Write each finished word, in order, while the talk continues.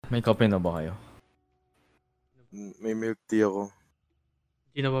May kape na ba kayo? May milk tea ako.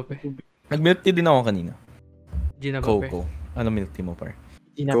 Di na ba, pe? Nag-milk tea din ako kanina. Di na ba, pe? Coco. Ano milk tea mo, par?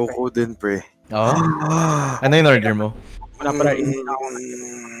 Coco din, pre. Oo? Ano yung order mo? Wala pala ako.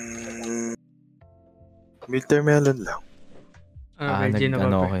 Watermelon lang. Di na ba,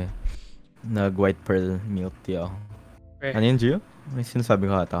 pe? Okay. Nag-white pearl milk tea ako. Pre. Ano yun, Gio? May sinasabi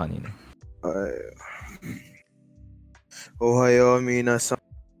ko ata kanina. Ohayo, minasan.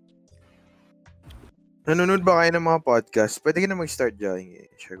 Nanonood ba kayo ng mga podcast? Pwede ka na mag-start dyan.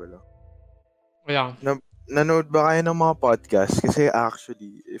 Share ko lang. Wala. Nanonood ba kayo ng mga podcast? Kasi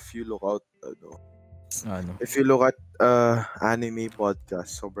actually, if you look out, if you look at anime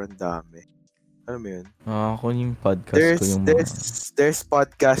podcast, sobrang dami. Ano mo yun? Ako yung podcast ko yung There's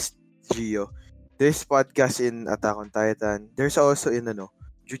podcast, Gio. There's podcast in Attack on Titan. There's also in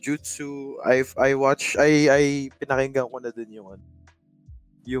Jujutsu. I pinakinggan ko na din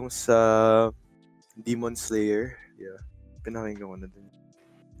yung sa Demon Slayer. Yeah. Pinakinggan ko na din.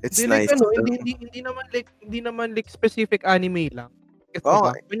 It's Hindi, nice. Hindi naman specific anime lang.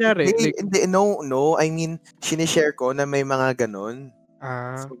 Oh, kunyari, no. I mean, sinishare ko na may mga ganon.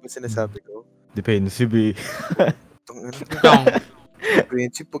 So, ba sinasabi ko? Depende si B.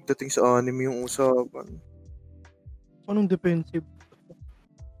 Defensive pagdating sa anime yung usapan. Anong defensive?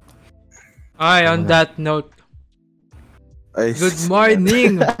 On that note, good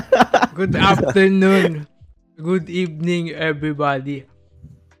morning, good afternoon, good evening, everybody,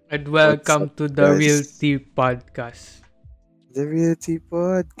 and welcome to the Real Tea Podcast. The Real Tea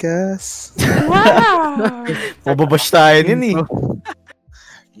Podcast. Wow! Mababash tayo yun eh.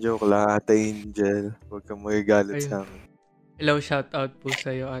 Joke lang, Ate Angel. Huwag kang magagalit sa amin. Hello, shout out po sa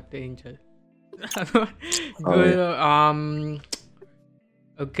iyo, Ate Angel. Good.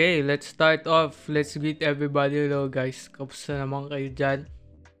 Okay, let's start off. Let's greet everybody. Hello, guys. Kapusta naman kayo dyan?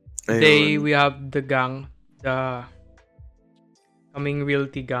 Today, we have the gang. The coming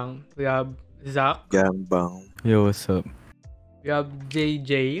Realty gang. We have Zach. Gambang. Yo, what's up? We have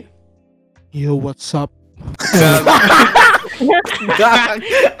JJ. Yo, what's up?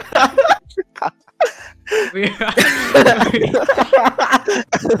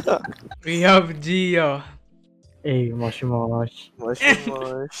 We have Gio. Hey, mosh. And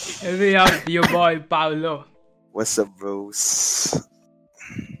we have your boy, Paolo. What's up, bros?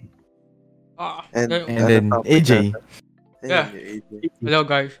 And then AJ. Yeah. Hello,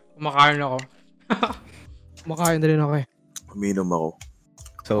 guys. Kumakain ako. Kumakain na rin ako eh. Uminom ako.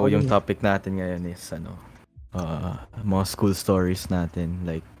 So, yung topic natin ngayon is mga school stories natin,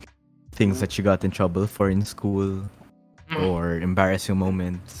 like things that you got in trouble for in school or embarrassing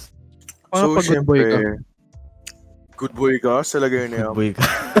moments. Paano pag good boy ka? Good boy ka? Sa lagay na yan. Good boy ka.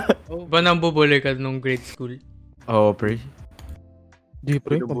 Ba nang bubuli ka nung grade school? Oo, pre. Di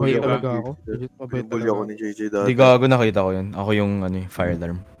pre, mabait talaga ako. Mabait Pinubuli talaga ako ni JJ dati. Di gago, nakita ko yun. Ako yung fire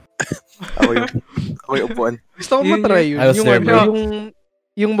alarm. Ako yung upuan. Gusto ko matry yun. I was there, bro.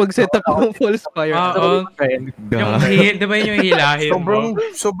 Yung mag-set up ng false fire. Di ba yung hilahin mo?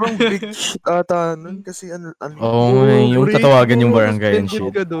 Sobrang big shit ata nun. Kasi yung tatawagan yung barangay and shit.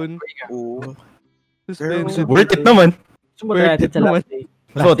 Suspended ka dun. Oo. Suspended. Worth it naman. Worth it naman.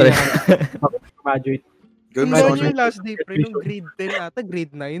 So, try. Graduate. Yung last day, pre, nung grade 10 ata,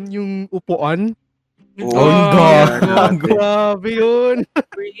 grade 9, yung upuan. Grabe yun.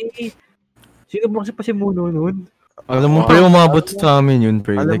 Sino mo kasi pa si Muno nun? Alam mo, pre, umabot sa amin yun,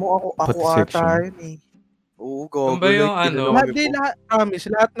 pre. Alam like, mo, ako ata yun eh. Oo, go. Ba yung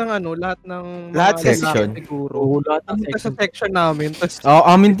Lahat ng Lahat section. Siguro. Lahat ng Pumunta sa section. section namin. Tapos,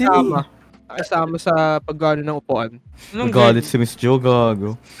 amin din kasama sa pagano ng upuan. Nagalit si Miss Jo,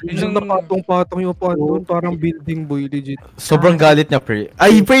 gago. Yung nakatong-patong yung upuan doon, parang building boy, legit. Sobrang galit niya, pre.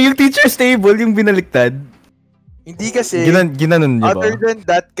 Ay, pre, yung teacher's table, yung binaliktad. Hindi kasi, ginanon niyo ba? other than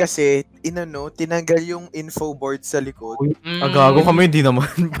that kasi, tinanggal yung info board sa likod. Gago kami, hindi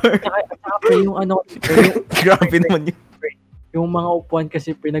naman. Saka yung Grabe naman yun. yung mga upuan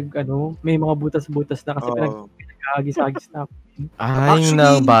kasi may mga butas-butas na kasi pinag-agis-agis na. Ay,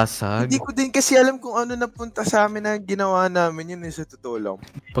 Actually, nabasag. Hindi ko din kasi alam kung ano napunta sa amin na ginawa namin yun sa totoo lang.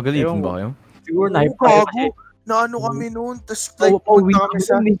 Pagalitin ba kayo? Siguro na Na ano kami noon, tapos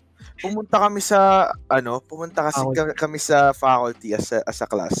pumunta kami sa faculty as a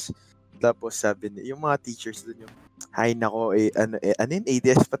class. Tapos sabi niya, yung mga teachers doon yung, hay nako,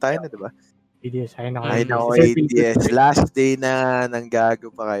 ADS pa tayo na, diba? ADS, hay nako, ADS. Last day na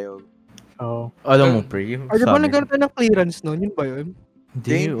nanggago pa kayo. Oo. Alam mo, pre. Di ba nagkaroon tayo ng clearance noon? Yun ba yun?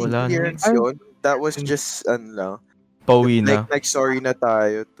 Hindi, wala na. Yun. That was just, Pauwi na. Like sorry na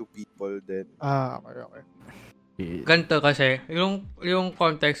tayo to people then. Okay. Ganito kasi, yung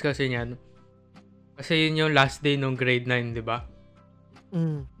context kasi niyan, kasi yun yung last day nung grade 9, di ba?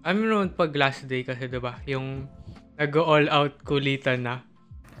 I mean, pag last day kasi, di ba? Yung nag-all out kulitan na.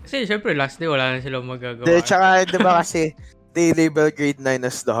 Kasi syempre last day, wala na silang magagawa. Tsaka, di ba kasi, they label grade 9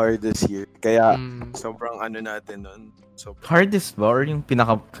 as the hardest year. Kaya, sobrang natin nun. Hardest ba? Or yung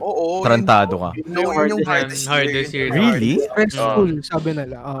Oo, tarantado ka? Yun yung hardest year. Really? Stressful, sabi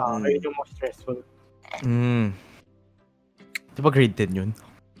nila. Ayun yung most stressful. Di ba grade 10 yun?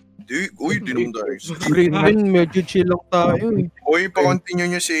 Di naman tayo. Grade 9, medyo chill lang tayo. Uy, pa-continue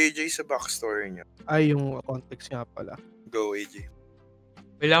nyo si AJ sa backstory niya. Ay, yung context nga pala. Go, AJ.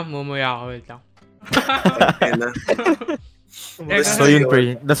 Wait lang, mumuya ako. Wait lang. So yun,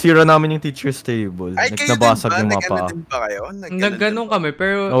 pre. Nasira namin yung teacher's table. Nabasag yung mapa. Nagganon ba kayo? Nagganon kami,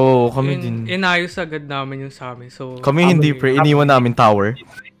 pero kami din. inayos agad namin yung sa amin. So, kami hindi, pre. Iniwan namin tower.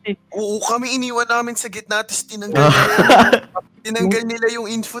 Oo, kami iniwan namin sa gitna, tapos tinanggal nila yung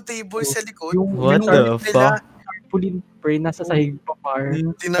info table sa likod. What the fuck? Tarpaulin, pre, nasa sahig pa par.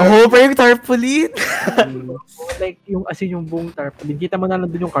 Pre, yung tarpaulin! Like, yung asin yung buong tarpaulin. Kita mo na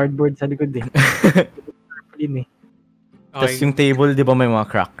nandun yung cardboard sa likod eh. Tarpaulin eh. Tapos yung table, di ba may mga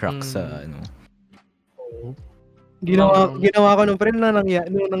crack sa ano? Ginawa ko nung friend na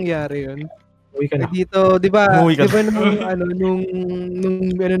nangyari yun. Uwi ka na. Dito, di ba nung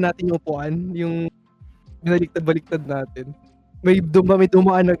natin yung upuan, yung binaliktad-baliktad natin. May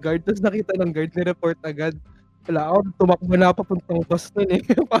dumaan na guard, tapos nakita ng guard, ni-report agad. Wala ako, tumakbo na papuntang bus nun eh.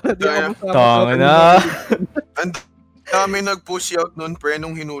 Para di ako masama. Tama na. Ang dami nag-push out nun, pre,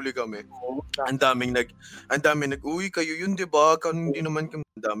 nung hinuli kami. Ang daming uy, kayo yun, di ba? Hindi naman kami,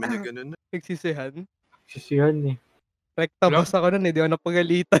 ang dami na ganun. Nagsisihan. Nagsisihan eh. Rekta bus ako nun eh, di ako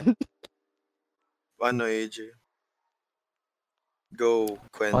napagalitan. Ano, AJ? Go,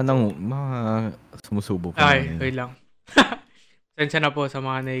 kwento. Anong mga sumusubo pa. Ay, wait lang. Sensya na po sa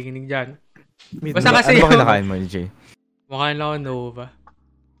mga nakikinig dyan. Basta kasi ano ba kinakain mo, AJ? Makain lang ako Nova.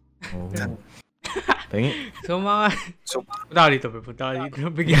 Oh. Punta ka dito.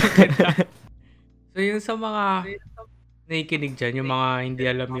 Bigyan kita. So, yung sa mga nakikinig dyan, yung mga hindi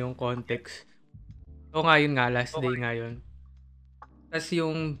alam yung context. So, ngayon nga, last day ngayon. Tapos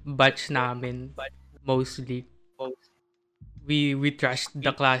yung batch namin, mostly, we trashed the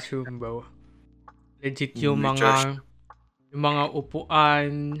classroom, bro. Legit yung mga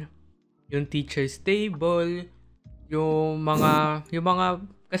upuan, yung teacher's table, yung mga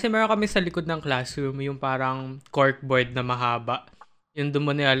kasi meron kami sa likod ng classroom yung parang corkboard na mahaba. Yung doon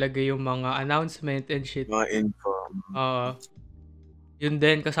mo nilalagay yung mga announcement and shit. Mga info. Yun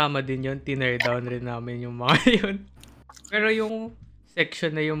din, kasama din yun. Tinare down rin namin yung mga yun. Pero yung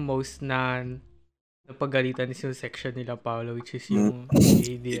section na yung most na napagalitan is yung section nila, Paolo, which is yung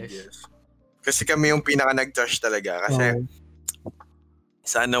ADS. Kasi kami yung pinaka nag-trash talaga. Kasi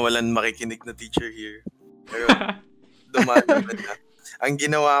sana walang makikinig na teacher here. Pero dumaan naman na. Ang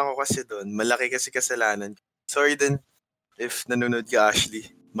ginawa ko kasi doon, malaki kasi kasalanan. Sorry din if nanonood ka, Ashley.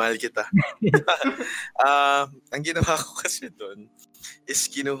 Mahal kita. Ang ginawa ko kasi doon is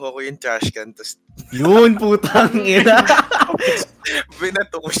kinuha ko yung trash can. Tapos yun, putang ina.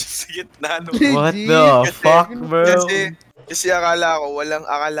 binato ko siya sa gitna. What the fuck, bro? Kasi akala ko walang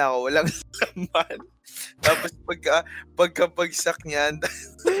laman. Tapos pagkapagsak niyan,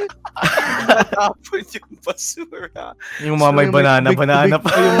 natapon yung basura. Yung mga may banana pa.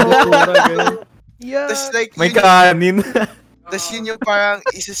 Yeah. Tapos like, may kanin. Tapos yun yung parang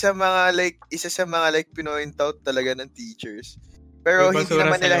isa sa mga pinoint out talaga ng teachers. Pero hindi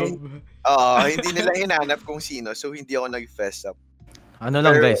naman nila hindi nila hinanap kung sino. So hindi ako nag-fess up. Ano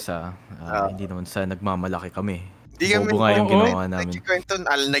lang guys, hindi naman sa nagmamalaki kami. Bobo nga yung ginawa namin. Nagkikwento,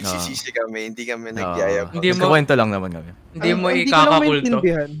 nagsisisi kami, hindi kami nagyayab. Nagkikwento lang naman kami. Hindi mo ikakakulto.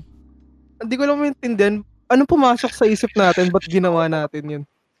 Hindi ko lang maintindihan. Ano pumasok sa isip natin? Ba't ginawa natin yun?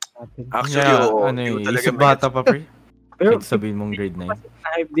 Actually, isip bata pa, pre. Pero sabihin mong grade 9.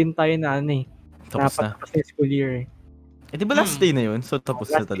 Hype din tayo na Tapos na. Tapos na school year eh. Di ba last day na yun? So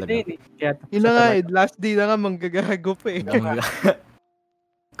tapos na talaga. Yun na nga last day na nga manggagago pa eh.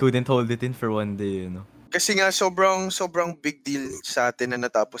 Couldn't hold it in for one day, you know. Kasi nga sobrang big deal sa atin na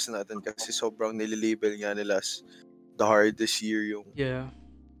natapos natin kasi sobrang nililabel nga nila as the hardest year yung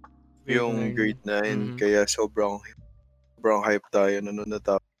grade 9. Kaya sobrang hype tayo na nung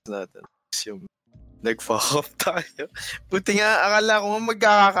natapos natin. Yung nag-fuck up tayo. Buti nga akala ko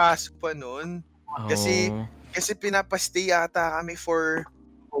magkakakaso pa nun. Kasi pinapastay ata kami for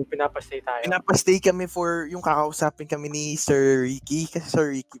pinapastay kami for yung kakausapin kami ni Sir Ricky. Kasi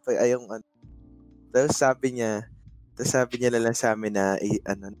Sir Ricky pa ay yung tapos sabi niya, Tapos sabi niya na lang sa amin na,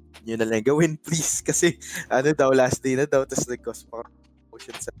 yun na lang gawin, please. Kasi, last day na daw. Tapos nag-cause pa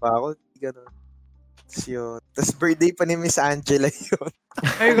motion sa faculty, gano'n. Tapos yun. Tapos birthday pa ni Miss Angela yun.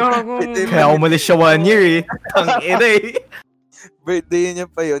 Ay, gago. Kaya umalis siya 1 year eh. Tangina eh. Birthday niya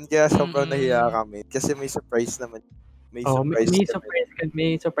pa yun, kaya sobrang nahiya kami. Kasi may surprise naman. May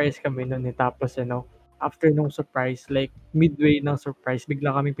surprise kami noon eh. Tapos after nung surprise, like midway ng surprise,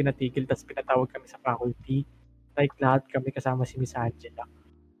 bigla kami pinatigil tapos pinatawag kami sa faculty. Like lahat kami kasama si Miss Angela.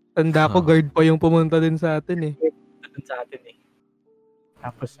 Tanda ko, guard pa yung pumunta din sa atin eh. Doon sa atin eh.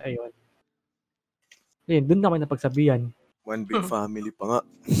 Tapos ayun. Doon na kami napagsabihan. One big family pa nga.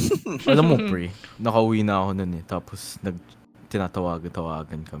 Alam mo, pre, nakauwi na ako nun eh. Tapos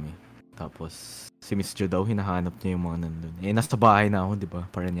tinatawagan kami. Tapos si Miss Jo daw, hinahanap niya yung mga nandun. Nasa bahay na ako, di ba?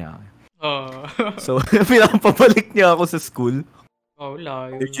 Para niya. So, pinapabalik niya ako sa school.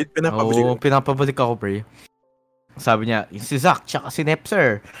 Layo. Legit, pinapabalik. Oo, pinapabalik ako, pre. Sabi niya, si Zach, tsaka si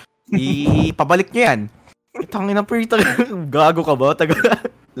Nepser. Ipabalik niyo yan. Tangin na, pre. Gago ka ba?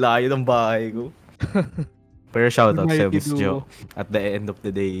 Layo ng bahay ko. Pero shoutout sa Miss Jo. At the end of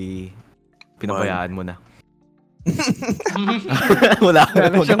the day, pinabayaan mo na. Wala na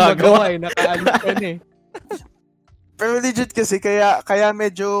siyang magawa eh. Nakaalis ka na eh. Pero legit kasi, kaya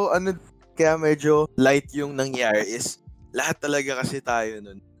medyo, light yung nangyari is, lahat talaga kasi tayo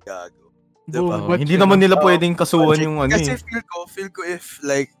nun. Gago. Diba? Hindi naman nila pwedeng kasuhan yung Kasi feel ko if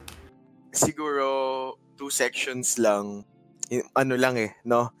like, siguro, 2 sections lang, lang eh,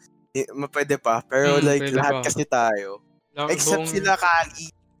 no? Mapwede pa. Pero like, lahat pa. Kasi tayo. Except sila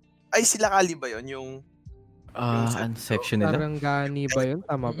Kali. Ay, sila Kali ba yun? Yung section nila? Parang Gani ba yun?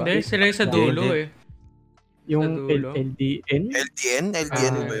 Tama ba? Hindi, sila yung sa dulo eh. Yung LDN?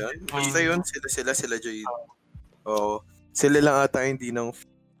 LDN ba yun? Basta yun, sila Joy. Oo. Sila lang ata hindi nang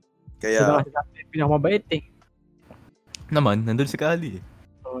kaya... Pinakamabait eh. Naman, nandun si Kali eh.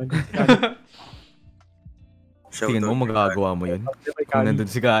 Oo, nandun si Kali. Tingin mo, magagawa mo yun? Kung nandun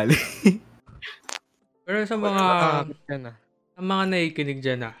si Kali. Pero sa mga nakikinig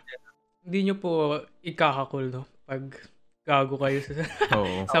dyan hindi nyo po ikakakul, no? Pag gago kayo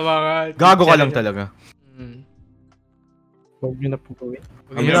sa mga... Gago ka lang talaga. Huwag nyo na po gawin.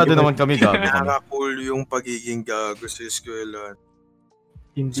 Aminado naman kami gago. Nakakul yung pagiging gago sa eskwela.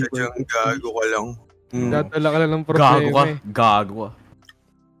 Sadyang gago ka lang. Datala ka lang ng problema eh. Gago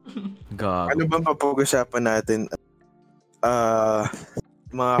ka. Ano bang papag-usapan natin?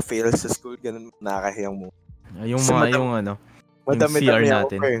 Mga fails sa school, ganun, nakakahiyang mo. Yung CR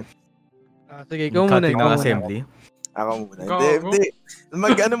natin. Sige, ikaw muna. Cutting ng assembly. Ako muna. Hindi.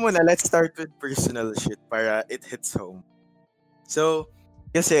 Muna, let's start with personal shit para it hits home. So,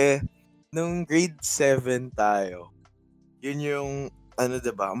 kasi, nung grade 7 tayo, yun yung,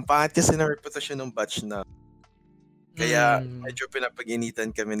 diba? Ang pangat kasi ng reputasyon ng batch na. Kaya, medyo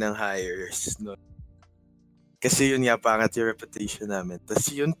pinapag-initan kami ng hires, no? Kasi yun nga, pangat yung reputation namin. Tapos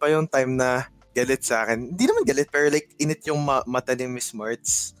yun pa yung time na galit sa akin. Hindi naman galit, pero like, init yung mata ni Miss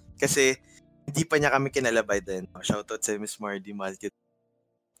Martz. Kasi, hindi pa niya kami kinalabay din. Shoutout sa Miss Mardy Malkit.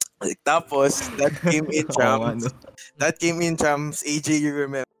 Tapos, that came in champs. AJ, you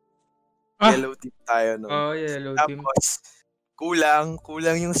remember? Yellow team tayo, no? Yellow team. Tapos,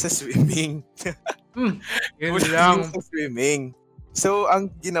 kulang yung sa swimming. Yun lang. Yung sa swimming. So,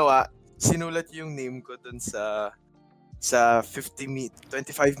 ang ginawa, sinulat yung name ko dun sa 25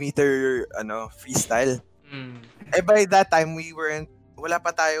 meter freestyle. By that time, wala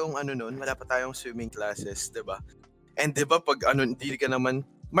pa tayong swimming classes, 'di ba? And 'di ba pag hindi ka naman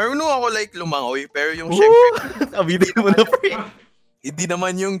marunong ako like lumangoy, pero yung syempre abidin mo na pre. Hindi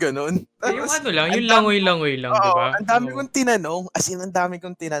naman yung ganun. Yung yung langoy-langoy lang, 'di ba? Ang dami kong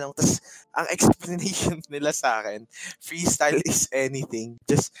tinanong, tapos ang explanation nila sa akin, freestyle is anything.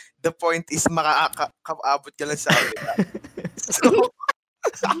 Just the point is makakaabot ka lang sa akin. So,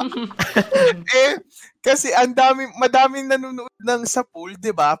 kasi madaming nanonood ng sa pool,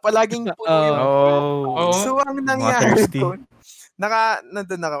 'di ba? Palaging puno yung So ang nangyari doon,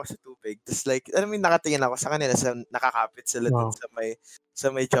 nandun ako sa tubig. Tapos like, nakatingin ako sa kanila, nakakapit sila dun sa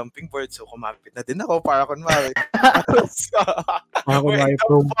may jumping board. So kumapit na din ako para kunwari.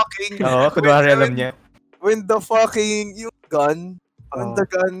 Kunwari alam niya. When the fucking yung gun, on the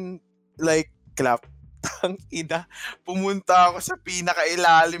gun, like, clap. Ina, pumunta ako sa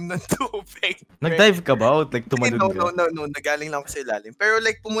pinakailalim ng tubig. Nag-dive ka ba? O like tumalon ka? No. Nagaling lang ako sa ilalim. Pero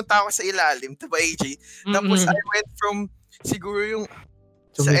like, pumunta ako sa ilalim, diba AJ? Tapos I went from, siguro yung,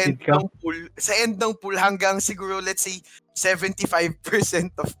 sa end ng pool hanggang siguro, let's say,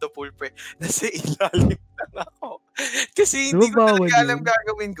 75% of the pool, nasa ilalim lang ako. Kasi hindi ko talaga alam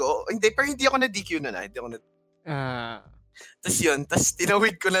gagawin ko. Hindi, pero hindi ako na-DQ na. Hindi ako Ah. Tapos yun, tapos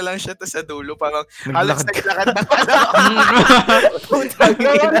tinawid ko na lang siya tapos sa dulo parang halos Naglakad ka. naglakad na pala.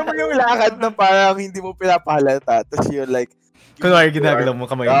 Alam mo yung lakad na parang hindi mo pinapahalata. Tapos yun like, Kunwari ginagalaw mo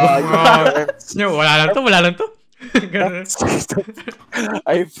kamay mo. Wala lang to. Ganun.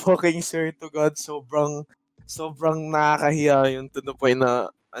 I fucking swear to God, sobrang nakakahiya yun to the point na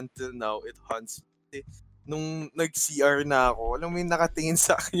until now, it haunts me. Nung nag-CR na ako, alam mo yung nakatingin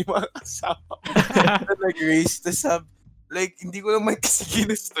sa akin yung mga kasama ko na nag-race. Tapos like, hindi ko naman kasi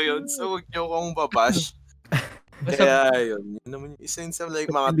ginusto yun. So, huwag niyo akong babash. Kaya yun naman yung isa yun sa like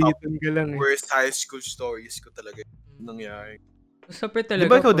mga top Pilitan ka lang eh. worst high school stories ko talaga yung nangyari. Basta pre Di talaga.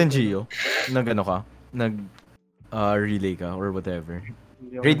 ba ikaw pag- din, Gio? Nag-ano ka? Relay ka or whatever?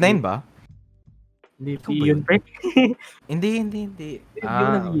 Hindi ako Grade 9 ba? Hindi, Ikaw ba yun, yun? pre. Hindi. Hindi ako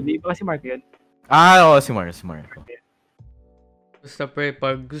nag-relay. Iba kasi Mark yun. Oo, si Marco. Basta pre,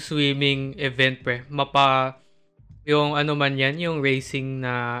 pag swimming event pre, yung ano man yan, yung racing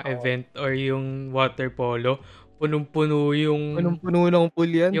na event or yung water polo, punong-puno yung Punong-puno ng pool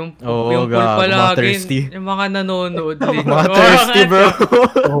yan. yung Oo, yung pool gago, mga palagi, thirsty. yung mga nanonood din. Mga thirsty, bro.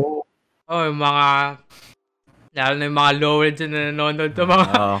 Oo. Oh, yung mga lalo na yung mga lower dyan na nanonood sa mga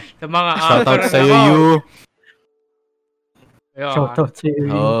Oo. sa mga Shoutout actor sa'yo, na- you. Ayun, Shoutout sa iyo.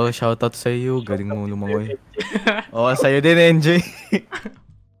 Oo, shoutout sa'yo. Galing mo lumangoy. Oo, sa'yo din, NJ.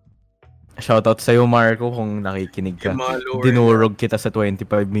 Shoutout sa'yo, Marco, kung nakikinig ka. Yung mga lower Dinurog kita sa 25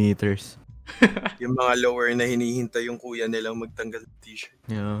 meters. yung mga lower na hinihintay yung kuya nilang magtanggal ng t-shirt.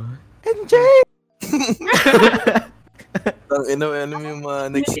 Yeah. NJ! Ano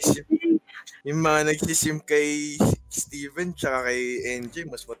yung mga nagsisim kay Steven tsaka kay NJ,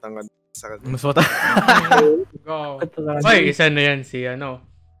 mas matangad sa kanila. Mas mata. go. Talaga. Oy, isa na yan si ano.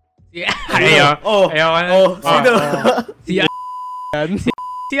 Si Ayaw. Oh, Ayaw ka na. oh, sino? Si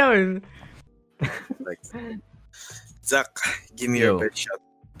yun. Like, Zach, give me your Yo. best shot.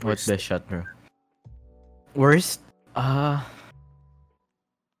 What's the shot, bro? Worst?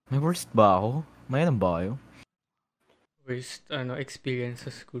 May worst ba ako? May alam ba kayo? Worst experience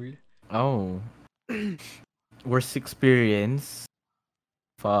sa school. Oh. Worst experience?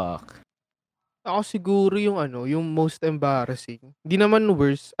 Fuck. Ako siguro yung yung most embarrassing. Di naman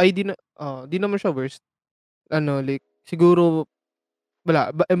worst. Ay, di naman siya worst. Like, siguro,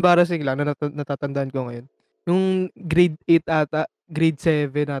 embarrassing lang na natatandaan ko ngayon. Yung grade 8 ata, grade 7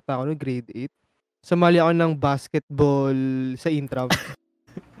 ata ako, no? Grade 8. Sumali ako ng basketball sa intram.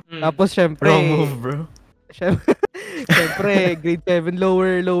 Tapos, syempre, Wrong move, bro. syempre, grade 7,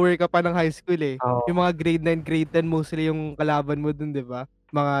 lower ka pa ng high school eh. Oo. Yung mga grade 9, grade 10, mostly yung kalaban mo dun, di ba?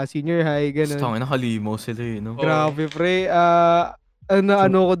 Mga senior high, ganun. Tangin na nakalimaw sila eh, no? Oh. Grabe, pre.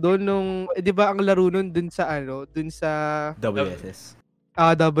 Ano ko doon nung, di ba ang laro nun dun sa WSS.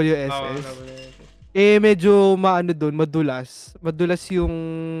 WSS. Medyo madulas. Madulas yung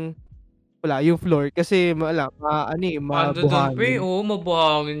yung floor kasi Ano doon pre? mabuhangin. Oo,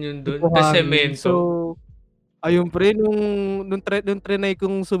 mabuhangin yun doon. Mabuhangin. Semento. So, ayun pre, nung trinay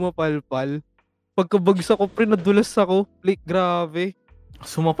kong sumapalpal, pagkabagsak ko pre, nadulas ako. Like, grabe.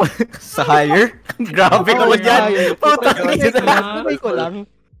 Sumapa sa higher? Grabe ka ba dyan? Putang ina.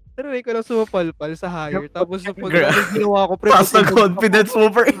 Trinay ko lang sumapalpal sa higher. Tapos pag ginawa ko pre, Taas ng confidence mo,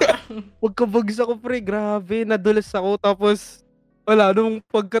 pre. pagkabagsak ko pre, grabe, nadulas ako. Tapos, wala, nung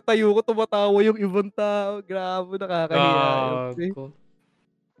pagkatayo ko, tumatawa yung ibang tao. Grabe, nakakahiya. yun, pre. Gago.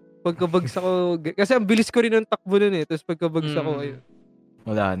 Pagkabagsak ko, kasi ang bilis ko rin ng takbo nun eh. Tapos pagkabagsak ko, ayun.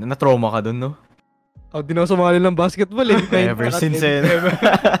 Wala, na-trauma ka dun, no? Di na ako sumali ng basketball eh. Ever since eh.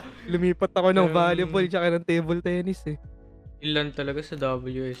 Lumipat ako ng volleyball tsaka ng table tennis eh. Ilan talaga sa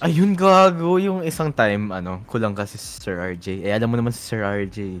WS. Ayun, gago. Yung isang time, kulang kasi si Sir RJ. Alam mo naman si Sir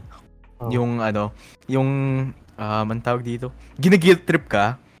RJ. Oh. Yung, man tawag dito. Gina-guilt trip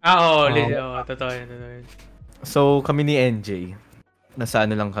ka. Oo, totoo yun. So, kami ni NJ. Nasa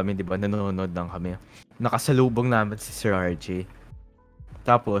lang kami, di ba? Nanonood lang kami. Nakasalubong namin si Sir RJ.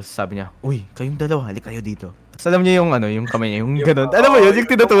 Tapos, sabi niya, uy, kayong dalawa, halik kayo dito. Tapos alam niya yung kamay niya, yung ganun. Alam mo yun, yung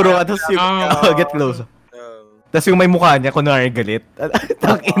tinuturo ka, tapos yung, get close. Tapos yung may mukha niya, kunwari galit.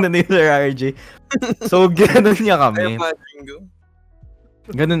 Takina na yung Sir RJ. So, ginanon niya kami.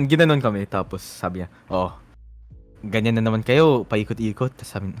 Ginanon kami. Tapos, sabi niya, ganyan na naman kayo, paikot-ikot. Tapos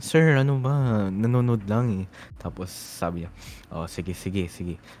sabi niya, sir, ano ba? Nanonood lang eh. Tapos, sabi niya,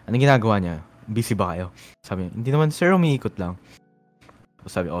 sige. Anong ginagawa niya? Busy ba kayo? Sabi niya, hindi naman sir, umiikot lang.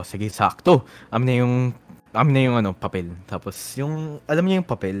 Tapos sabi, sige, sakto. Amin na yung papel. Tapos yung, alam niya yung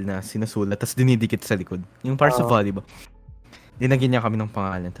papel na sinusulat, tapos dinidikit sa likod. Yung para sa volleyball. Dinagyan niya kami ng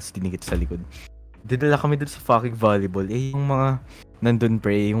pangalan, tapos dinikit sa likod. Dinala kami dun sa fucking volleyball. Yung mga, nandun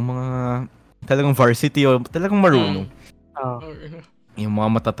pre, yung mga talagang varsity o talagang marunong. Ah, Yung mga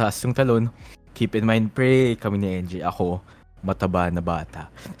matataas yung talon, keep in mind, pre, kami ni NJ, ako, mataba na bata.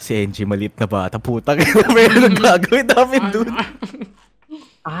 Si NJ, maliit na bata. Putang ina, meron gagawin namin dun.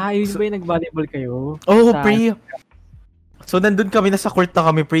 yun ba yung nag-volleyball kayo? Oh, Sa- pre. So, nandun kami, nasa court na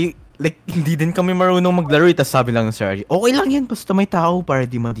kami, pre. Like, hindi din kami marunong maglaro. Tapos sabi lang ng Sir RJ, okay lang yan, basta may tao para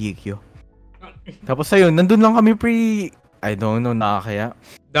di ma-DQ. Tapos ayun, nandun lang kami, pre. I don't know, nakakaya.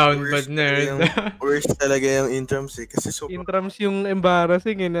 Down Worst bad nerd. Worst talaga yung intrams eh. Kasi Intrams yung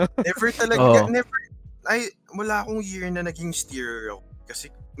embarrassing, no? never talaga, Oo. wala akong year na naging steerer ako. Kasi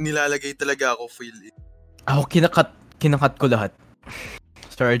nilalagay talaga ako full in. Ako, kinakat ko lahat.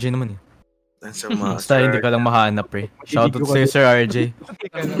 Sir RJ naman eh. Sa mga Basta hindi ka lang mahanap, pre. Shoutout sa'yo, Sir RJ.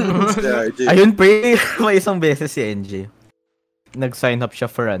 RJ. Ayun, pre. May isang beses si NJ. Nag-sign up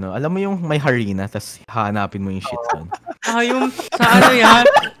siya for alam mo yung may harina, tapos hahanapin mo yung shit doon. Yung sa ano yan?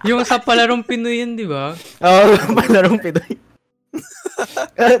 Yung sa palarong Pinoy yun, di ba? Oo, palarong Pinoy.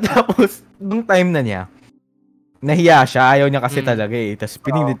 Tapos, nung time na niya, nahiya siya, ayaw niya kasi talaga eh. Tapos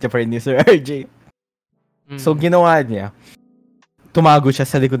pinilit niya pa rin ni Sir RJ. So, ginawa niya, tumago siya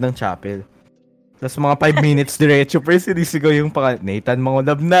sa likod ng chapel. Tapos mga 5 minutes diretso, pre, sinisigaw yung Nathan,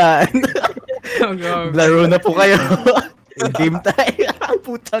 mangulab na. Laro na po kayo. Game time.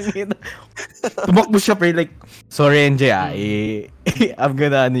 Putang ina. Tumakbo siya, pre, like, sorry NJ I'm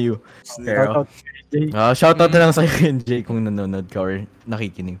gonna you. Pero, shoutout na lang sa'yo NJ kung nanonood ka or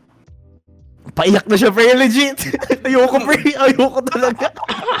nakikinig. Paiyak na siya, pre, legit. Ayoko, pre. Ayoko talaga.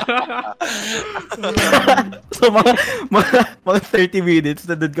 So, mga 30 minutes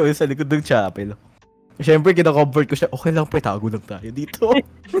na doon kami sa likod ng chapel. Siyempre, kinacomfort ko siya. Okay lang, pre, tago lang tayo dito.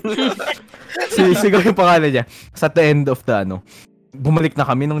 Sigaw yung pangalan niya. Sa the end of the bumalik na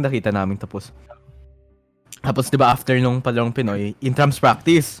kami nung nakita namin tapos. Tapos, di ba, after nung palarong Pinoy, intrams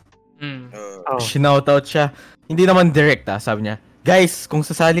practice. Sinoutout siya. Hindi naman direct, sabi niya, guys, kung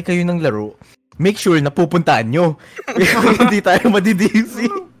sasali kayo ng laro, make sure na pupuntaan nyo. Hindi tayo madidisi.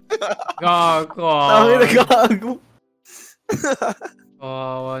 Gago. Tawag na gago.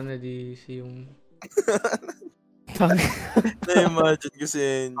 Kawawa na DC yung... Na-imagine ko si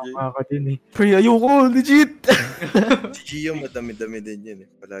NJ. Ako din eh. Pre, ayoko, legit. Si Gio, madami-dami din yun eh.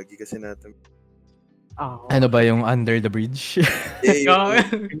 Palagi kasi natin. Ano ba yung Under the Bridge?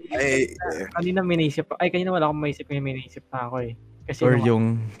 Kanina kanina wala akong maisip kung maisip na ako eh. Kasi Or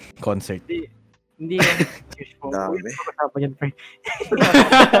yung concert? Hindi yung Dami. kasama yan, pre.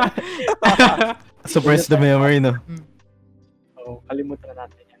 Suppress the memory, no? Oo, kalimutan na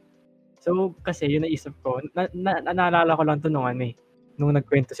natin yan. So, kasi yun naisip ko, naalala ko lang ito nung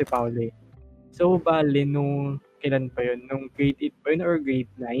nagkwento si Paolo eh. So, bali, nung, kailan pa yun? Nung grade 8 pa yun or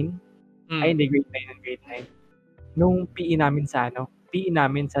grade 9? Ay, hindi, grade 9 grade 9. Nung PE namin PE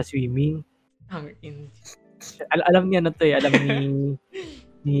namin sa swimming. Alam niya na to eh, alam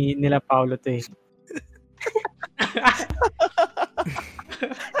ni nila Paolo to eh.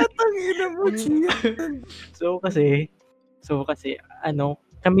 Atangina mo, Gio. So kasi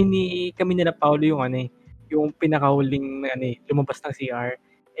kami nila Paolo yung yung pinakahuling lumabas ng CR.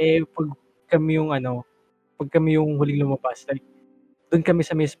 Pag kami yung huling lumabas, like doon kami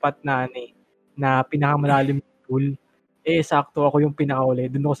sa may spot na na pinakamalalim ng pool. Sakto ako yung pinakahuli,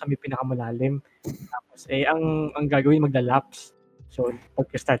 doon ako sa may pinakamalalim. Tapos ang gagawin magla-laps. So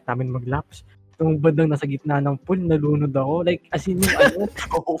pagka-start namin mag-laps, yung bandang nasa gitna ng pool, nalunod ako. Like, as in yung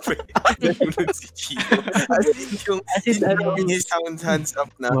Nalunod si Gio. As in, his hands up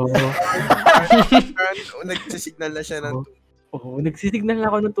na. Nagsisignal na siya ng nagsisignal na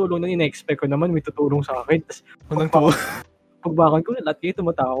ako ng tulong nung ina-expect ko naman may tutulong sa akin. Tapos, pagbakan ko na lahat kayo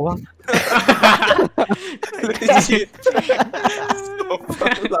tumatawa.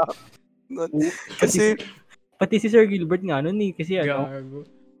 Kasi, pati si Sir Gilbert nga nun eh. Kasi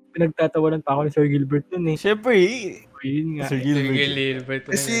pinagtatawanan pa ako ni Sir Gilbert nun eh. Siyempre, Yun nga. Sir Gilbert.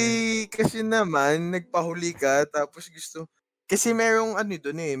 Kasi naman, nagpahuli ka, tapos kasi merong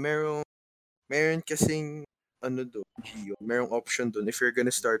meron kasing, Gio, merong option doon if you're gonna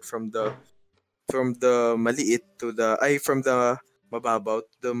start from the maliit to from the mababaw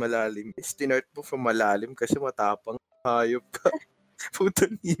to the malalim. Tinart mo from malalim kasi matapang hayop ka.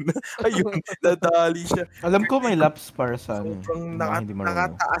 Putang ina. Ayun, nadali siya. Alam ko may laps para sa Sobrang hindi marunong.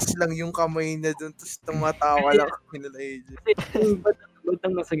 nakataas lang yung kamay na doon, tapos tumatawa lang kami nila AJ. Kasi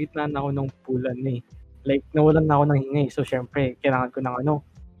batang nasa gitna na ako ng poolan eh. Like, nawalan na ako ng hinga eh. So, syempre, kailangan ko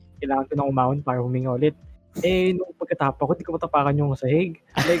ng umahon para huminga ulit. Nung pagkatapa ko, di ko matapakan yung sahig.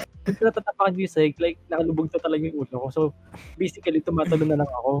 Like, kung natatapakan yung sahig, like, nakalubog na talaga yung ulo ko. So, basically, tumatalon na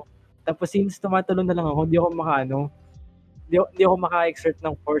lang ako. Tapos, since tumatalon na lang ako, di Hindi ako maka-exert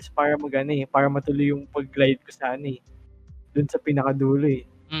ng force para para matuloy yung pag-glide ko sa dun sa pinakadulo eh.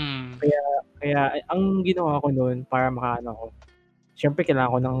 Mm. Kaya ang ginawa ko noon para makaano ko, syempre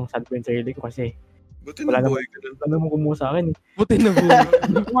kailangan ko ng sandbo yung sarili ko kasi Buti wala na naman, buhay ka nun. wala naman kumuha sa akin. Buti na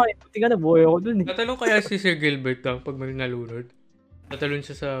buhay. Buti nga nabuhay ako dun eh. Natalong kaya si Sir Gilbert pag may nalunod? Natalon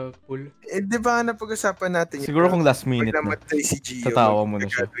siya sa pool? Di ba napag-usapan natin Siguro kung last minute pag na. namatay si Gio, Tatawa mo na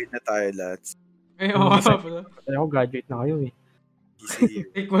siya. mag-graduate na tayo lahat. Ay, oo nga pala. Kaya ako graduate na kayo eh. Easy.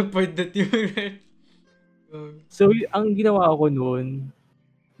 Take one point that you So, ang ginawa ko noon,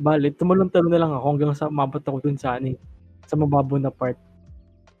 tumalon-talon na lang ako hanggang sa mabot ako dun sa sa mababaw na part.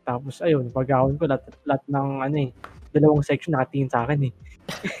 Tapos, ayun, pag-ahon ko, lahat ng dalawang section nakatingin sa akin eh.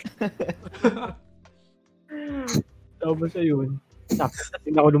 Tapos, ayun, sakit na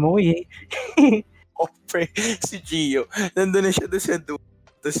din ako lumawi eh. Oh, pre, si Gio, nandun na siya doon sa dulo.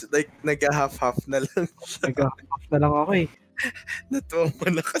 Tapos, like, nag-half-half na lang. Nag-half na lang ako eh. Natuwa mo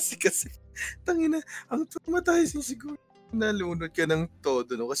na kasi. Tangina, ang tumatay siguro. Nalunod ka ng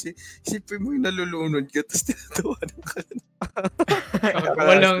todo, no? Kasi isipin mo yung nalulunod ka, tapos tinatawanan ka na.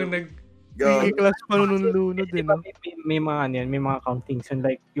 Walang Go. May class pa nununod Di din. ba, may mga may mga countings yun,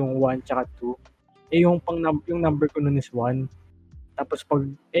 like yung 1 tsaka 2. Yung yung number ko nun is 1. Tapos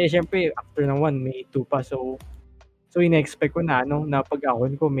syempre, after ng 1, may 2 pa. So ina-expect ko na, na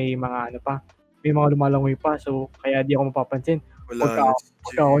pag-ahon ko, may mga may mga lumalangoy pa. So, kaya di ako mapapansin. Wala na si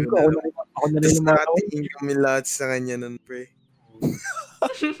Pagka-ahon ko, ako na lang Tapos lumalangoy. nakatingin kami lahat sa kanya nun, pre.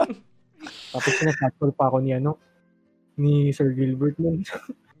 Tapos sinasatol pa ako ni Sir Gilbert nun.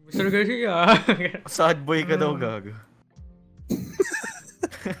 Sir Garcia. Sad boy ka daw, gago.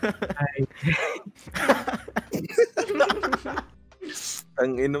 Ay,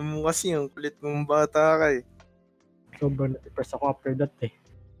 Ang ino mo kasi, ang kulit mong bata ka eh. sobrang na-depress ako after that eh.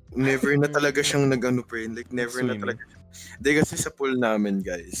 Never na talaga siyang nag-ano, pre. Like, never na Swimming. talaga. Hindi kasi sa pool namin,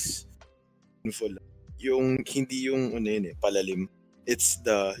 guys. Full. Yung, hindi yung, palalim. It's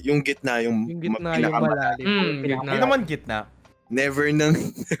yung gitna, yung Yung gitna, yung malalim. Gitna. Hindi naman gitna. Never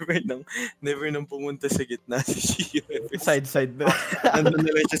nang pumunta sa gitna si Gio. Side na. Nandun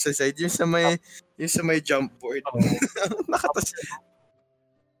na lang siya sa side. Yung sa may jump board. Nakatas.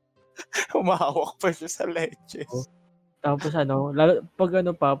 Humahawak pa siya sa ledges. Tapos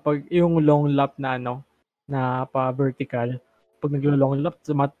pag yung long lap na pa vertical, pag naglo-long lap,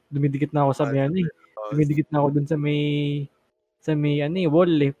 dumidikit na ako sa dumidikit na ako dun sa may wall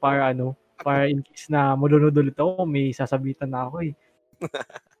para in case na malunod ulit ako, may sasabitan na ako eh.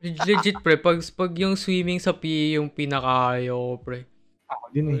 Legit, pre. Pag yung swimming sa PE yung pinakaayaw ko, pre. Ako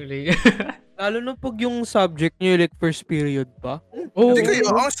din eh. Really. Lalo na pag yung subject nyo, like first period pa. Oo. Hindi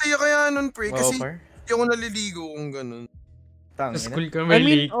kayo, ang saya kaya nun, pre. Kasi Wow, par. hindi ako naliligo kung ganun. Sa Tangina. school ka I may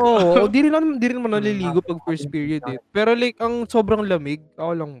mean, lake. di rin naman naliligo pag first period eh. Pero like, ang sobrang lamig,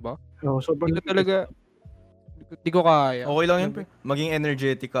 ako lang ba? No, sobrang Hindi ko talaga, di ko kaya. Okay lang yun, pre. Maging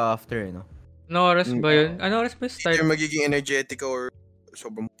energetic ka after, no? Ano oras ba yun? Ano oras ba yung start? Either magiging energetic or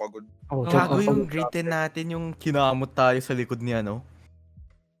sobrang pagod. Oh, Gago sobrang yung grade 10 natin, yung kinamot tayo sa likod niya, no?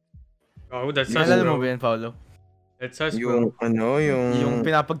 Oh, that's us, Naalala mo bro. ba yan, Paolo? That's us, Yung, bro. Yung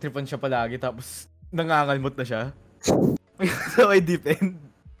pinapagtripan siya palagi, tapos nangangalmot na siya. So I deep end.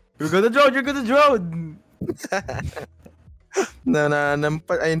 You're gonna drown!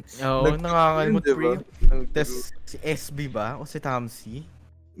 Oo, nangangalmot, pre. Tapos si SB ba? O si Tamsi?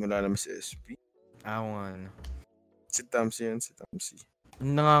 Wala naman si SP. Awan. Si Tamsi.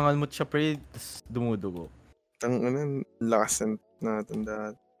 Nangangalmot siya, pre. Tapos dumudugo. Lakas natin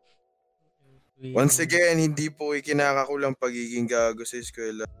dahil. Once again, hindi po ikinakakulang pagiging gago sa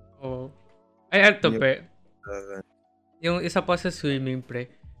eskwela. Oh. Ay, ato, pre. Yung isa pa sa swimming, pre.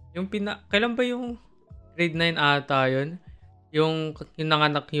 Kailan ba yung grade 9 ata yun? Yung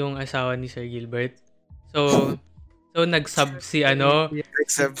nanganak yung asawa ni Sir Gilbert. So nag-sub si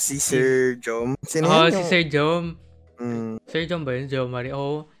Except si Sir Jom. Sino Oh, yun? si Sir Jom. Mm, Sir Jom ba yun? Jom Marie.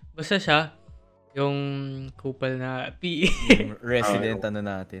 Oh, basta siya. Yung kupal na PE. Yung resident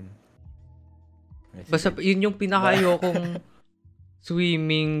natin. Basta yun yung pinaka-ayokong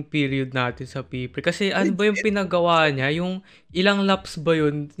swimming period natin sa PE. Kasi ano ba yung pinagawa niya? Yung ilang laps ba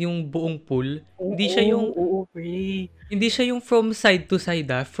yun? Yung buong pool? Hindi siya yung from side to side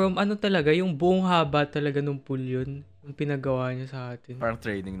From talaga, yung buong haba talaga ng pool yun. Yung pinagawa niya sa atin. Parang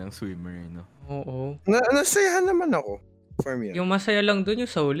training ng swimmer, no? Oo. nasayahan naman ako. For me. Yung masaya lang dun yung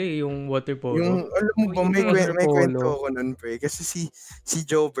sa uli, yung water polo. Yung, alam mo ba, may Water kwento polo. ako nun, pre. Kasi si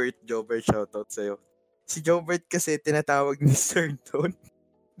Jobert, shoutout sa'yo. Si Jobert kasi tinatawag ni Sir doon.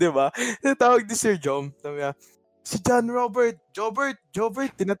 Diba? Tinatawag ni Sir Jom. Sabi niya, si John Robert,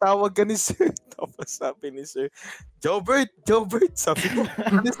 Jobert, tinatawag ka ni Sir. Tapos, Tapos sabi ni Sir, Jobert, sabi ko,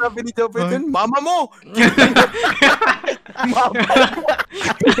 ano sabi ni Jobert yun? Mama mo! Mama mo!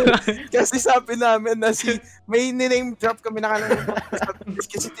 Kasi sabi namin na may name drop kami nakalaman.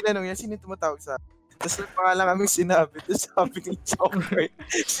 Kasi tinanong niya, sino yung tumatawag sa tapos may pangalan kami sinabi. Tapos sabi ni Jobert,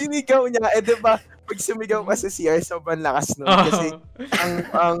 sinigaw niya. Diba, pag sumigaw ka sa CR, sobrang lakas nun. Kasi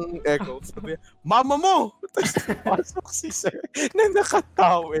ang echo, sabi niya, Mama mo! Tapos pasok si Sir na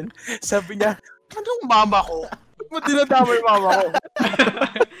nakatawin. Sabi niya, anong mama ko? Ba't mo dinadama yung mama ko?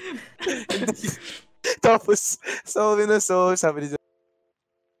 Tapos, sabi ni Jobert,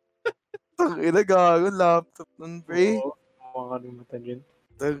 tangina gago, laptop nun, pre. Oo, makakalimutan yun.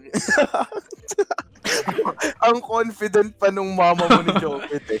 Ang confident pa nung mama mo ni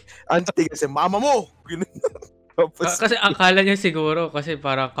Jobert eh. Anti kasi, mama mo! Tapos, Kasi akala niya siguro kasi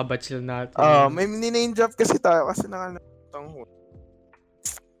parang kabatch lang natin. may name drop kasi tayo kasi nakalimutan ko.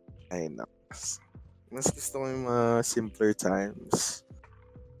 Ay, nakas. Mas gusto ko yung mga simpler times.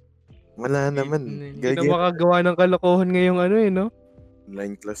 Wala naman. Hindi na makagawa ng kalokohan ngayong no?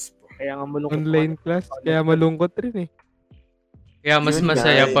 Online class po. Kaya nga malungkot. Online class. Kaya malungkot rin eh. Kaya mas Yun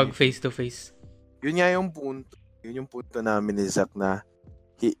masaya nga eh. pag face-to-face. Yun nga yung punto. Yun yung punto namin ni Zach na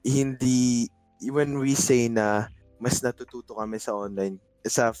hindi, when we say na mas natututo kami sa online,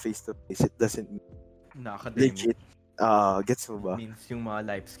 sa face-to-face, it doesn't mean Na-academic. legit. Gets mo ba? Means yung mga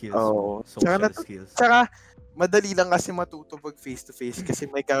life skills, Oo. social skills. Tsaka, madali lang kasi matuto pag face-to-face kasi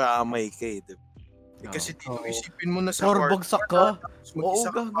may karamay ka eh. Diba? Kasi dito, isipin mo na sa Bagsak ka. Oo, mag-isa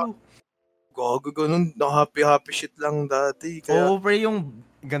ka. gago. Gago, ganun. Happy shit lang dati. Kaya, Oo, pre, yung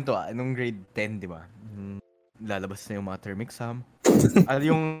ganito nung grade 10, di ba? Lalabas na yung mga term exam.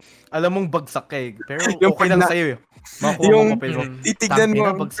 Alam mong bagsak ka eh. Pero Yung okay lang pag na- sa'yo. Makuha mo yung papel mo. titignan mo,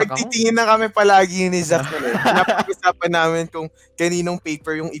 Tangina, bagsak ako. nagtitingin na kami palagi ni Zach nun eh. Napag-usapan namin kung kaninong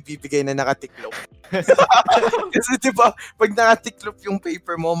paper yung ibibigay na nakatiklop. Kasi diba, pag nakatiklop yung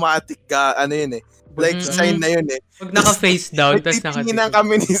paper mo, matik ka, yun eh. Like, sign na yun eh. Pag naka-face down, tapos Nagtitingin na naka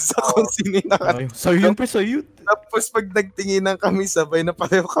kami ni Zach kung sino yung nakatiklop. Sa'yo yun, pre, sa'yo. Tapos pag nagtinginan kami, sabay na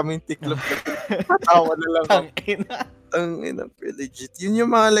pareho kaming tiklop. Tawa na lang kami. Tangina. Ang ina, legit. Yun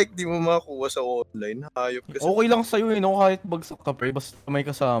yung mga like, di mo makakuha sa online. Hayop kasi. Okay lang sa'yo no? Kahit bagsak ka, pre. Basta may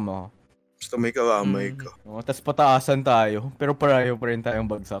kasama. Basta may karamay ka. Tapos pataasan tayo. Pero pareho pa rin tayong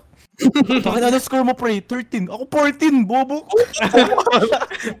bagsak. Bakit ano score mo, pre? 13. Ako 14, bobo.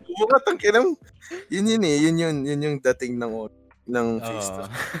 Bukat ang kinam. Yun eh. Yun yung dating ng face to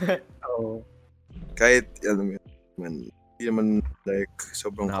Oo. kahit, hindi naman like,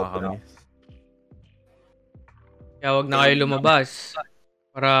 sobrang kapal. Nakakamiss. Kaya wag na kayo lumabas.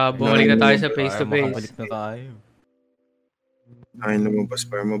 Para bumalik na tayo sa face-to-face. Makabalik na tayo. Ay, lumabas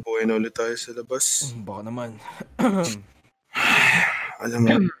para mabuhay na ulit tayo sa labas. Baka naman. Alam mo.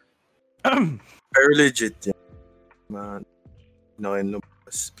 Pero legit yan. Na kayo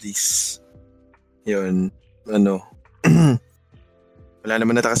lumabas, please. Yun. Wala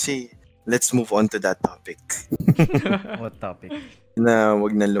naman na kasi. Let's move on to that topic. What topic? Na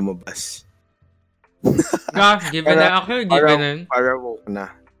wag na lumabas. Given na ako, given na. Para woke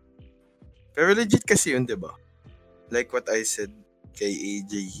na. Pero legit kasi yun, di ba? Like what I said kay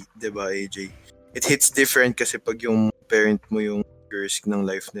AJ, di ba AJ? It hits different kasi pag yung parent mo yung risk ng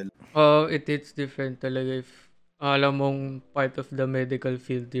life nila. It hits different talaga if alam mong part of the medical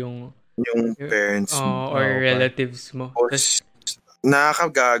field yung Parents mo. or relatives mo. Tas,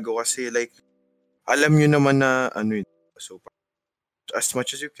 Nakakagago kasi like, alam nyo naman na so as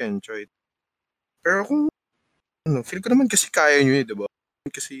much as you can try. Pero kung feel ko naman kasi kaya nyo di ba?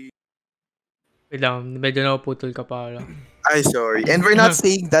 Kasi wait lang, medyo napuputol ka pa lang. ay, sorry. And we're not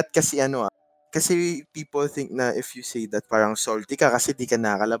saying that kasi kasi people think na if you say that parang salty ka kasi di ka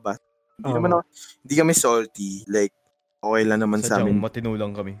nakalabas. Hindi naman hindi kami salty. Like, okay lang naman sa Sadyang amin.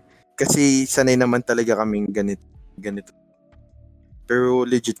 matinulang kami. Kasi sanay naman talaga kaming ganito. Pero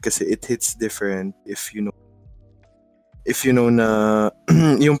legit kasi it hits different if you know na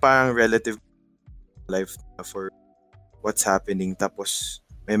yung parang relative life for what's happening. Tapos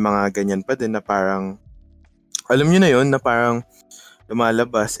may mga ganyan pa din na parang alam nyo na yun na parang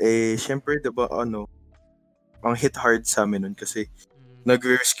lumalabas syempre diba ang hit hard sa amin nun kasi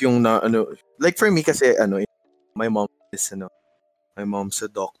nag-risk yung like for me kasi my mom is my mom's a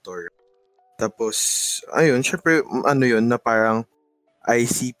doctor. Tapos ayun syempre yun na parang I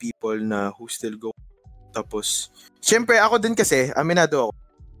see people na who still go. Tapos syempre ako din kasi aminado ako.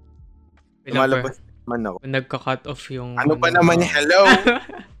 Lumalabas man ako. Nagka-cut off yung... Ano pa naman yung hello?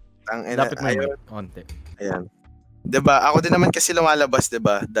 Lapit mo yung konti. Ayan. Diba? Ako din naman kasi lumalabas,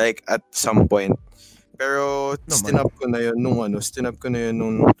 diba? Like, at some point. Pero stinap ko na yun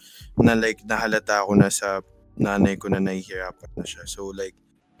nung na like nahalata ako na sa nanay ko na nahihirapan na siya. So like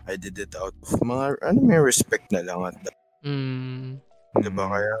I did it out of mga may respect na lang at diba?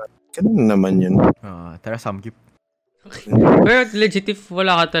 Kaya ganun naman yun. Tara samgip. Pero legit if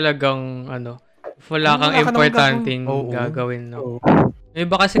wala ka talagang if wala kang importanteng gagawin, no? May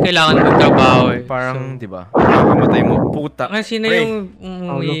iba kasi kailangan magtrabaho eh. Parang, di ba? Mamatay mo, puta. Kasi na yung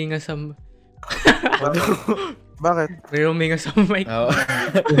umiinga sa... Bakit? May umiinga sa mic.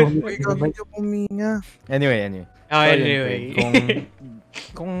 Anyway. Anyway.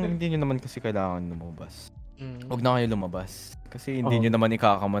 Kung hindi nyo naman kasi kailangan lumabas, huwag na kayo lumabas. Kasi hindi nyo naman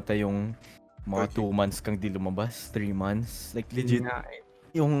ikakamatay yung mga 2 months kang di lumabas, 3 months. Like legit,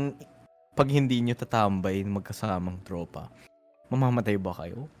 yung pag hindi nyo tatambay magkasamang tropa, mamamatay ba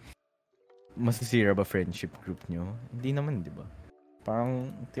kayo? Masisira ba friendship group nyo? Hindi naman, di ba? Parang,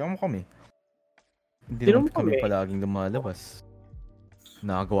 tingnan mo kami. Hindi naman kami palaging lumalabas.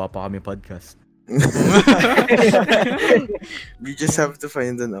 Nakagawa pa kami podcast. We just have to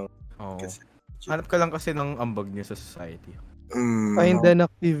find an out. Hanap ka lang kasi ng ambag niyo sa society. Find an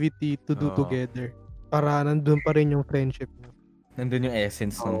activity to do together. Para nandun pa rin yung friendship nyo. Nandun yung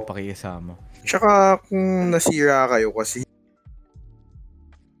essence ng pakikisama. Tsaka kung nasira kayo kasi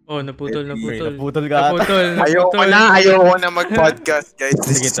naputol. Naputol ka ata. Ayoko na mag-podcast, guys.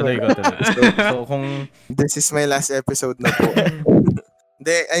 Sige, tuloy ko. So, kung... This is my last episode na po.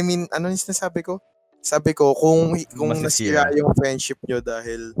 Hindi, I mean, ano yung sinasabi ko? Sabi ko, kung nasira yung friendship nyo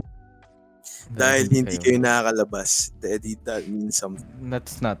dahil hindi kayo nakakalabas, that means something.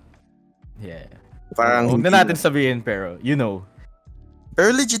 That's not... Yeah. Parang huwag na natin sabihin, pero, you know.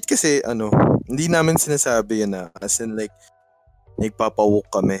 Pero legit kasi, hindi namin sinasabi yun as in like, nagpapawok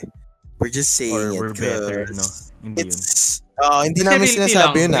kami. We're just saying we're better, no? Hindi yun. Hindi namin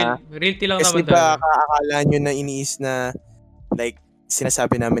sinasabi yun Reality lang kasi naman talaga. Kasi akala nyo na iniis na like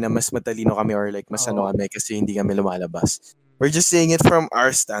sinasabi namin na mas matalino kami or like mas kami kasi hindi kami lumalabas. We're just saying it from our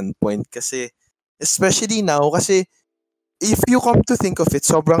standpoint kasi especially now kasi if you come to think of it,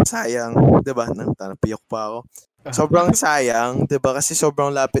 sobrang sayang, 'di ba? Napiyok pa ako. Sobrang sayang, 'di ba? Kasi sobrang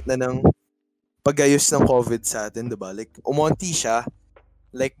lapit na ng pag-ayos ng COVID sa atin, 'di ba? Like umonti siya.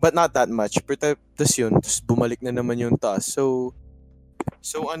 Like but not that much. Pero tapos bumalik na naman yung taas. So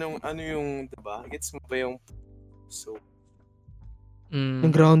ano yung, 'di ba? Gets mo ba yung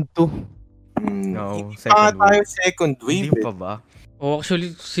yung round 2? No, second wave. Hindi pa ba?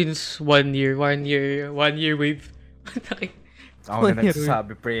 Actually since 1 year wave. Ako na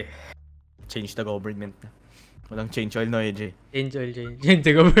nagsasabi, pre. Change the government na. Walang change oil, no, AJ? Change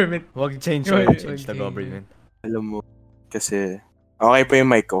the government. Huwag change oil, change the government. Alam mo, kasi, okay pa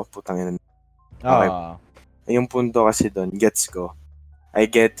yung mic ko, putang ina. Okay. Yung punto kasi doon, gets ko. I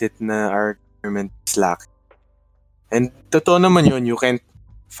get it na our government is lack. And totoo naman yun, you can't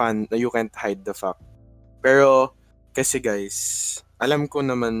hide the fact. Pero, kasi guys, alam ko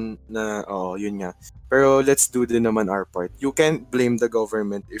naman na, yun nga. Pero let's do din naman our part. You can't blame the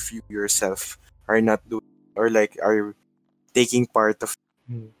government if you yourself are not doing or like are taking part of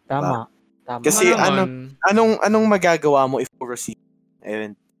Tama. Kasi anong magagawa mo if puro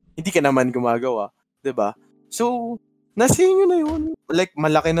and hindi ka naman gumagawa, 'di ba? So nasa inyo na yun. Like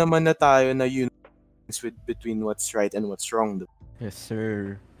malaki naman na tayo na yun between what's right and what's wrong. Diba? Yes,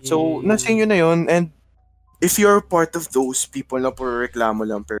 sir. So nasa inyo na yun, and if you're part of those people na puro reklamo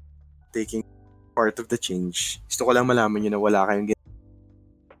lang pero taking part of the change, gusto ko lang malaman nyo na wala kayong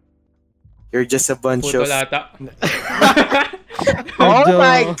you're just a bunch of... Oh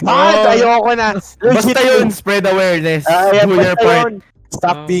my God! Ayoko na! Basta yun, spread awareness. Do your part.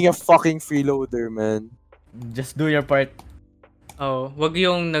 Stop being a fucking freeloader, man. Just do your part. Wag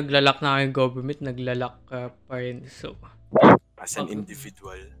yung naglalak na yung government, naglalak ka pa rin. So, as an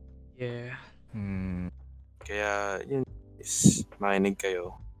individual. Yeah. Kaya, yun is, makinig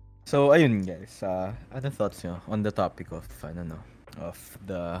kayo. So, ayun guys. Ano thoughts nyo on the topic of, of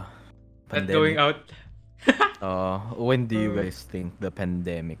the pandemic? Not going out. When do you guys think the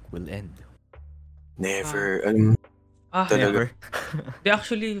pandemic will end? Never. Never. They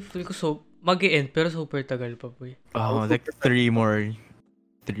actually feel ko mag-e-end pero super tagal pa po eh. Like 3 more.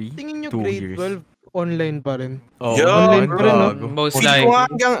 3? Tingin nyo 2 grade years. 12 online pa rin. Online pa rin, no? Most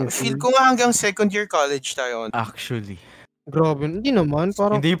Feel ko nga hanggang second year college tayo. Actually. Grabe, hindi naman.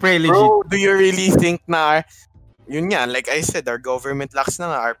 Parang, hindi pre legit. Bro, do you really think na yun nga, like I said, our government lacks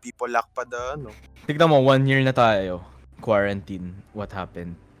na nga, our people lack pa Tignan mo, 1 year na tayo. Quarantine. What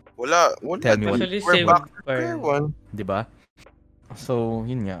happened? Wala. Tell me what. Actually, We're same back to pa square rin. one. Diba? So,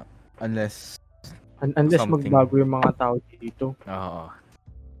 yun nga. Unless Unless something. magbago yung mga tao dito.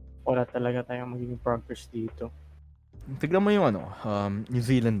 wala talaga tayong magiging progress dito. Tignan mo yung New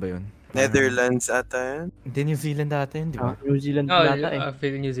Zealand ba yun? Netherlands ata yan. Hindi, New Zealand dati yun, di ba? New Zealand Oh, yata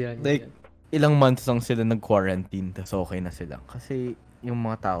eh. New Zealand. Like, ilang months lang sila nag-quarantine, tas okay na sila. Kasi yung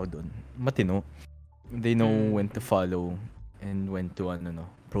mga tao doon, matino. They know when to follow and when to,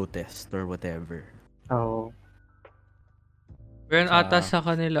 protest or whatever. Oo. Pero ata sa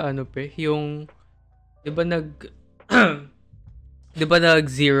kanila, yung, di ba di ba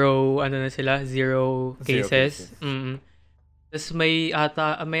zero, na sila? Zero cases? Tapos may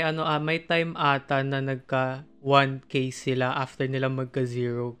time ata na nagka 1 case sila after nila magka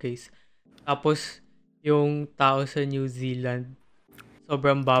 0 case. Tapos, yung tao sa New Zealand,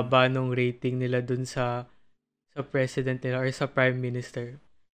 sobrang baba nung rating nila dun sa president nila or sa prime minister.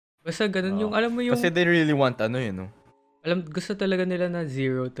 Basta ganun yung, alam mo yung... Kasi they really want gusto talaga nila na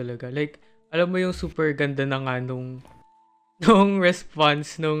 0 talaga. Like, alam mo yung super ganda na nga nung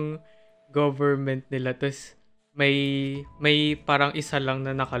response nung government nila. Tapos, may parang isa lang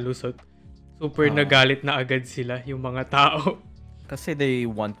na nakalusot. Super nagalit na agad sila, yung mga tao. Kasi they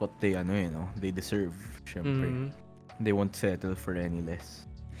want what they, they deserve, syempre. They won't settle for any less.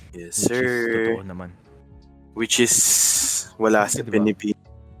 Yes, Which sir. is totoo naman. Which is wala sa Diba? Pilipinas.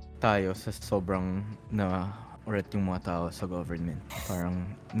 Tayo sa sobrang urat yung mga tao sa government. Parang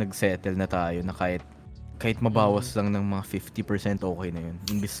nagsettle na tayo na kahit mabawas lang ng mga 50% okay na yun.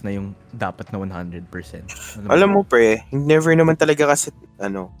 Imbis na yung dapat na 100%. Alam mo pre, never naman talaga kasi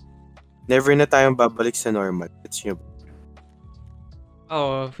never na tayong babalik sa normal. That's nyo.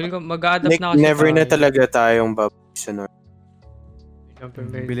 Oo, feel ko mag-a-adapt na kasi Never na tayo. talaga tayong babalik sa normal.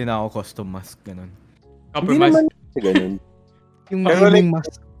 Bili na ako custom mask, ganun. Hindi naman ganun. Yung Pero gaming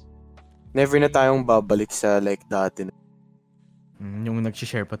mask. Never na tayong babalik sa like dati. Yung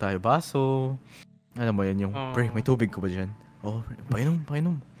nag-share pa tayo baso. Alam mo yan, yung, pre, may tubig ko ba dyan? Oh, painom.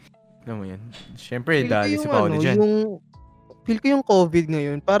 Alam mo yan. Siyempre, dali si Paolo dyan. Feel ko yung COVID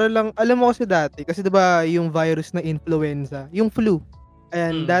ngayon, para lang, alam mo kasi dati, kasi diba yung virus na influenza, yung flu.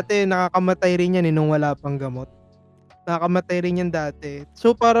 Ayan, dati nakakamatay rin yan nung wala pang gamot. Nakakamatay rin yan dati.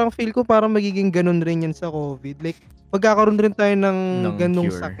 So parang feel ko parang magiging ganun rin yan sa COVID. Like, magkakaroon rin tayo ng ganung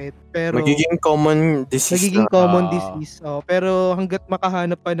cure. sakit. Pero Magiging common disease magiging na. common disease. Pero hanggat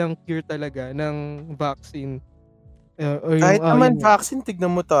makahanap pa ng cure talaga, ng vaccine. Or yung, Kahit naman yun, vaccine,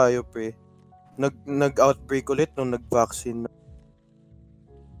 tignan mo tayo, pre. Nag-outbreak ulit nung nag-vaccine.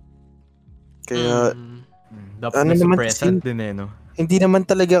 Kaya, Dapat ano na naman suppressant kasi- din no? hindi naman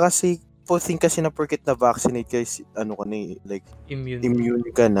talaga kasi, think kasi na porket na vaccinate kasi, like, immune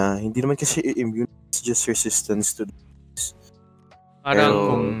ka na. Hindi naman kasi immune, it's just resistance to Parang, Pero,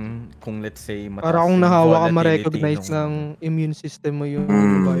 kung let's say, mataas para kung yung nahawa ka volatility ma-recognize nung, ng immune system mo yung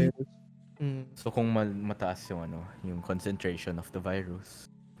Mm. virus. So kung mataas yung concentration of the virus,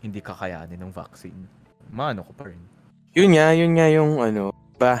 hindi kakayanin ng vaccine. Maano ko pa rin. yun nga yung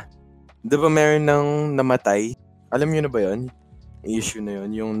di ba meron ng namatay? Alam niyo na ba yun? Issue na yun,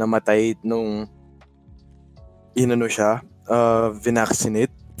 yung namatay nung siya,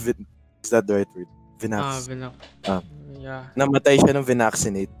 vinaccinate. Is that the right word? yeah. Namatay siya nung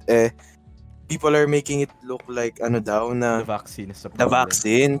vinaccinate. People are making it look like na The vaccine is the the problem.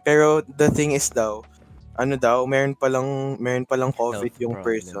 vaccine, pero the thing is meron palang COVID Health yung problem.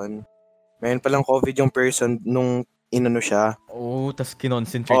 person. Meron palang COVID yung person nung siya. Oh, tas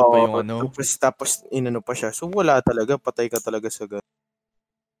kinoncentrate pa yung Tapos pa siya. So wala talaga, patay ka talaga sa ganun.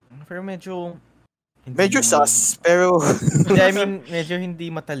 Pero medyo sus, pero I mean, medyo hindi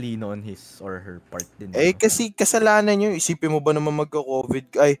matalino on his or her part din. kasi kasalanan nyo. Isipin mo ba naman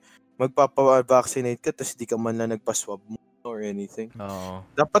magka-COVID, magpapa-vaccinate ka tapos di ka man lang nagpa-swab mo or anything. Oo.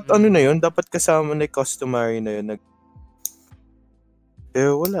 Dapat na yun, dapat kasama na customary na yun.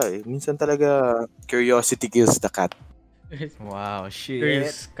 Pero wala minsan talaga curiosity kills the cat. Wow, shit.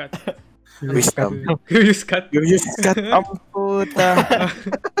 Curious cat. Wisdom. Curious cat. Curious cat, ang puta.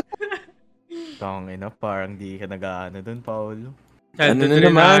 Tangina, parang di ka nag-aano dun, Paolo. Childhood na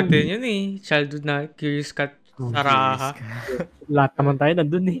rin naman? natin yun Childhood na Curious Cat. Saraha. Lahat naman tayo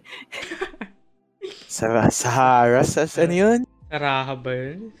nandun eh. Sahara, ano yun? Saraha ba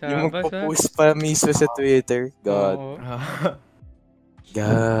yun? Yung Saraha ba? magpo-post pa mismo sa Twitter. God. Oo.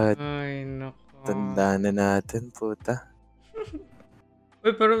 God. Ay, nako. Tanda na natin, puta.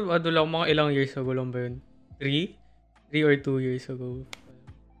 Uy, pero lang, mga ilang years ago lang ba yun? 3? 3 or 2 years ago?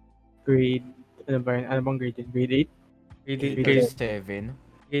 Grade, ano bang grade yun? Grade 8? Grade 7.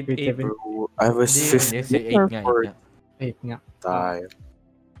 8. Bro, I was Hindi, 15 8 nga. 8 nga. tayo.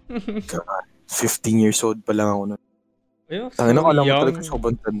 God, 15 years old pa lang ako na. Ayun, so Tangina ko, alam mo young. talaga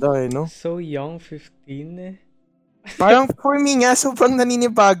sobrang tanda no? So young, 15 eh. Parang for me nga, sobrang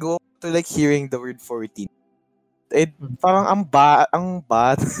naninibago to like hearing the word 14. Parang ang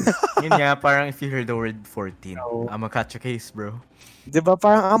bat. Yun nga, parang if you hear the word 14, Oo. I'm a catch a case, bro. 'Di ba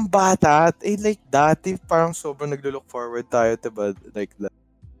parang ang bata, like dati parang sobrang naglo-look forward tayo, 'di ba? Like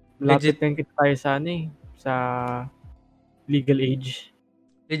Lapit lang kita tayo sa sa legal age.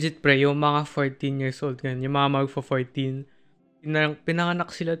 Legit pre, yung mga 14 years old ganyan, yung mga magpo-14,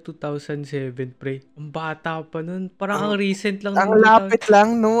 pinanganak sila 2007 pre. Ang bata pa nun. Parang ang recent lang ang nung lapit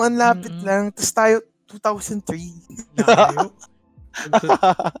lang, no? Ang lapit Mm-mm. lang. Tapos tayo 2003. Layo.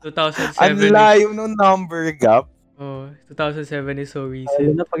 2007 Ang layo nung number gap. 2007 is so Lalo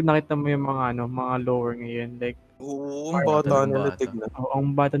recent. na pag nakita mo yung mga mga lower ngayon, like Oo, ang Parang bata ang nila bata. tignan. ang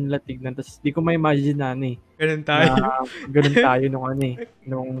bata nila tignan. Tapos di ko ma-imagine na Ganun tayo. na ganun tayo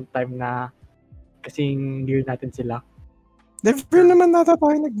nung time na kasing year natin sila. Never naman nata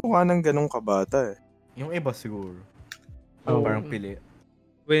tayo nagmukha ng ganong kabata eh. Yung iba siguro. Oo. Parang pili.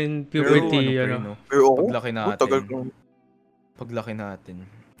 When Pero puberty, pre, ano. no? Pero oo, Paglaki tagal natin, paglaki natin,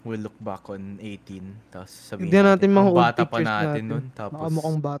 we'll look back on 18, tapos sabihin Hindi natin mga ang old bata pa pictures natin natin. nun. Tapos,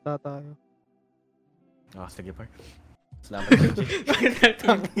 Nakamukhang bata tayo. sige par. Salamat, Benji.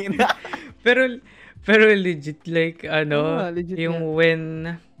 Tangina. pero legit like Legit yung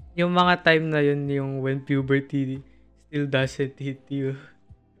when yung mga time na yun, yung when puberty still doesn't hit you.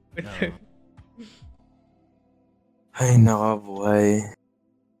 Oo. Ay, nakabuhay.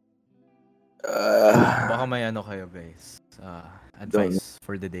 Baka may kayo guys. Advice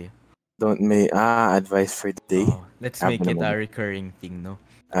for the day. Advice for the day. Let's Sabi make it a naman. recurring thing, no?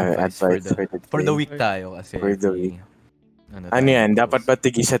 Advice for the For the day. week tayo kasi. For the may- week. Ano yan? Dapat ba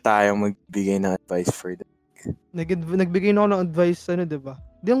tig-isa tayong magbigay ng advice for the Nagbigay na ako ng advice, di ba?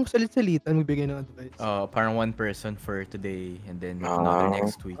 Hindi ang salit-salitan magbigay ng advice. parang one person for today and then another Ah.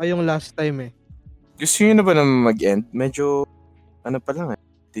 next week. Ay, yung last time eh. Gusto nyo na ba naman mag-end? Medyo, pa lang eh.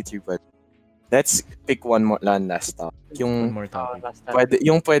 Titipan. Let's pick one more last topic. One Yung more topic. Last time.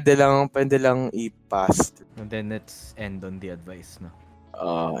 pwede lang i-pass. And then let's end on the advice, no?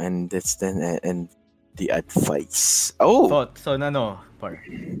 And that's then and the advice. Oh, Thoughts on par?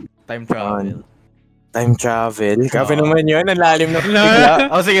 Time travel. time travel. Grabe Oo. naman yun. Ang lalim na bigla.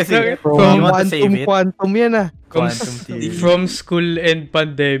 Sige. From You want to save it? quantum yan Quantum theory. From school and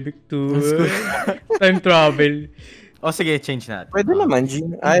pandemic to time travel. Sige, change natin. Pwede naman,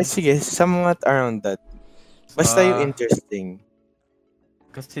 Gene. Sige. Somewhat around that. Basta yung interesting.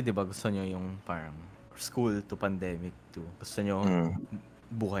 Kasi di ba gusto nyo yung parang school to pandemic to. Gusto nyo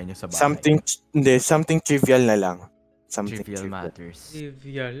buhay nyo sa bahay. Something trivial na lang. Something Trivial matters.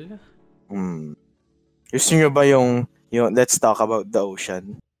 Trivial. Gusto nyo ba yung let's talk about the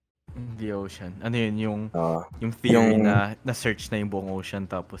ocean? The ocean. Ano yun? Yung theory yung- na search na yung buong ocean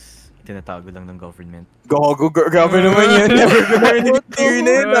tapos tinatago lang ng government. Grabe naman yun. Never ko narinig yung theory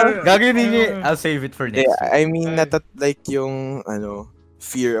na yun. Gagawin niyo. I'll save it for next week. I mean, like yung,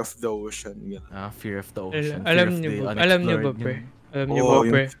 fear of the ocean. Ganun. Fear of the ocean. Alam fear of the alam niyo ba, unexplored, pre? yun. Alam niyo Oo, ba,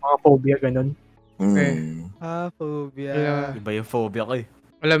 pre? Mga phobia, ganun. phobia. Iba yung phobia ko eh.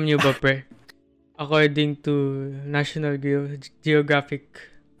 Alam niyo ba, pre? According to National Geographic,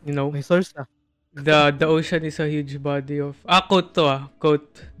 May source the ocean is a huge body of quote to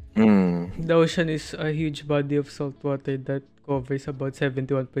quote. The ocean is a huge body of salt water that covers about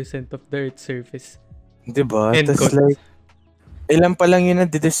 71% of the Earth's surface. Diba? End Tas quote. like, ilan pa lang yun na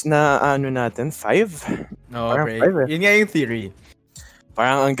natin? 5? No, Parang pre. five eh. Yun nga yung theory.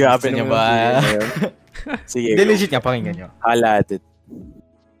 Parang ang grabe Gusto niyo naman ba? yung theory na yun. Sige, Hindi, go. legit nga, pakinggan nyo. Hala at it.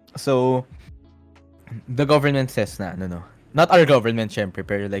 So, the government says na, not our government, syempre,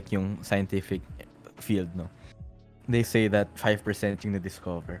 pero like yung scientific field, no? They say that 5% yung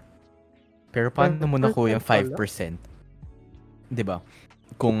na-discover. Pero paano mo nakuha yung 5%? Diba?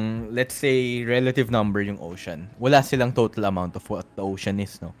 Kung, let's say, relative number yung ocean, wala silang total amount of what the ocean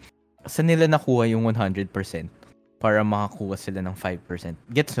is, no? Saan nila nakuha yung 100% para makakuha sila ng 5%?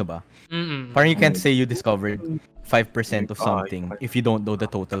 Gets nyo ba? Mm-mm. Parang you can't say you discovered 5% of something if you don't know the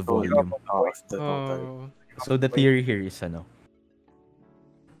total volume. Oh. So the theory here is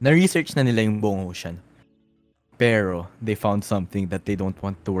na-research na nila yung buong ocean. Pero they found something that they don't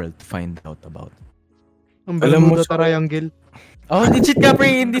want the world to find out about. Ang Alam mo, Bermuda Triangle. Oh, legit ka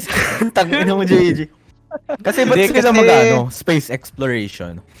pre, hindi tangin mo JJ. Kasi ba't Hindi, sila kasi- space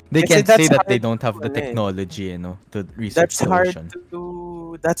exploration? They Kasi can't say that's that they hard don't have the to, technology, to research That's the hard ocean.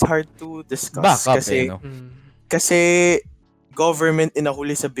 that's hard to discuss. Back up, kasi, no? kasi government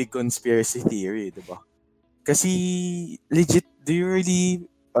inahuli sa big conspiracy theory, di ba? Kasi legit, do you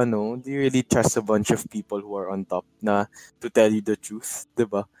really trust a bunch of people who are on top na to tell you the truth, di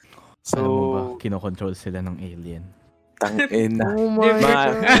ba? So, Alam mo ba, kinokontrol sila ng alien. tangin na. Oh my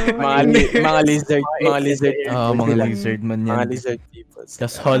Mga lizard Mga lizard man yan. mga lizard people.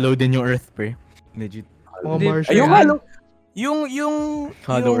 Tapos hollow din yung Earth, pre. Legit. Mga Hindi, Martian. Ay, yung Yan. halo, yung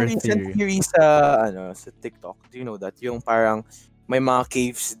Hollow yung Earth recent theory. theory sa sa TikTok. Do you know that? Yung parang may mga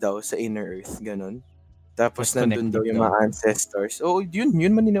caves daw sa inner Earth, ganun. Tapos Mas nandun daw connected yung mga ancestors. Oh,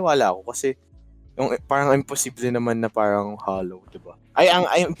 yun maniniwala ako kasi yung parang imposible naman na parang hollow, 'di ba? Ay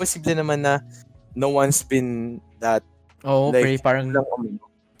imposible naman na no one's been that Oo, like, pre.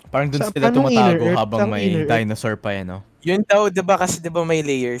 Parang dun Sa- sila anong tumatago inner Earth? habang Ang may inner Earth? dinosaur pa yan, no? Yun daw, 'di ba kasi 'di ba may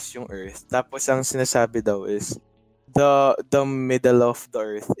layers yung Earth. Tapos ang sinasabi daw is the middle of the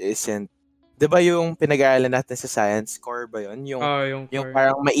Earth isn't 'di ba yung pinag-aaralan natin sa science core ba yun? Yung Yung core.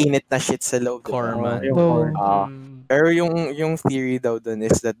 parang mainit na shit sa loob. diba? Core man. Yung Oo. core. Pero yung theory daw dun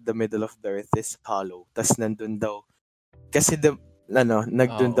is that the middle of the Earth is hollow. Tas nandun daw kasi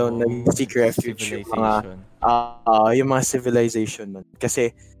nagdun daw nag-seek refuge yung mga civilization nun.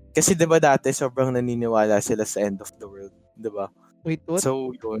 Kasi 'di ba dati sobrang naniniwala sila sa end of the world, 'di ba? Wait, what?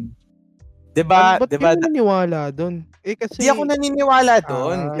 So yun. 'Di ba? Ba't 'Di ba? kayo naniniwala doon? Kasi... Hindi ako naniniwala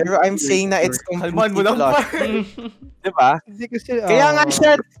doon. Ah, Pero I'm saying na it's Kalman mo completely lang, lost. pre. 'Di ba? Hindi kasi... Kaya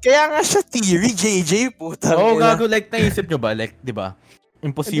nga siya theory, JJ, puta. Oo, gago. Like, naisip nyo ba? Like, di ba?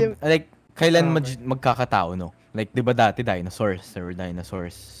 Impossible. Like, kailan magkakatao, no? Like, di ba dati dinosaurs? There were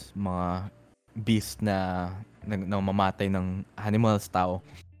dinosaurs. Mga beast na mamatay ng animals, tao.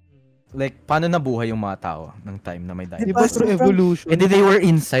 Like, paano nabuhay yung mga tao ng time na may Di dinosaurs? ba Diba, through sobrang- evolution? And they were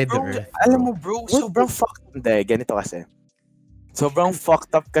inside the Bro, Earth. alam mo bro, sobrang fucked. Hindi, ganito kasi. Sobrang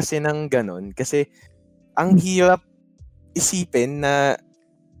fucked up kasi ng ganun. Kasi, ang hirap isipin na,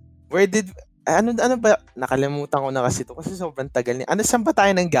 ano ba, nakalimutan ko na kasi to kasi sobrang tagal niya. Saan ba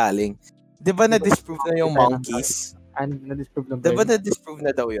tayo nang galing? Di ba na-disprove na yung monkeys? Na-disprove lang Di ba ba yun? na-disprove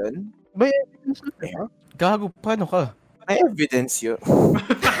na daw yun? May evidence na ba? Gago, paano ka? May evidence yun.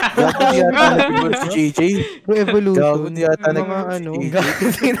 Gago di yata nag-Google si JJ. Through evolution. Gago di yata Mga nag-Google ano. si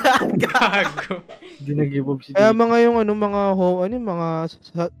JJ. Gago. Hindi nag-give up si Kaya JJ. mga yung mga homo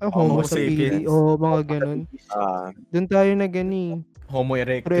Homo sapien. sapiens. O mga ganun. Doon tayo na gani. Homo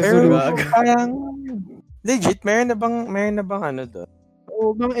erectus. Pero Evolution. Gago. parang legit, meron na bang ano doon?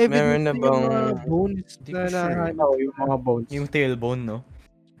 O mga Meron evidence na na yung bang- mga bones Hindi na ko sure. nahanap. Oo, yung mga bones. Yung tailbone, no?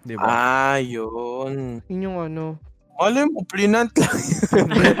 Di ba? Yun. Yun yung ano. Malay mo, plinant lang.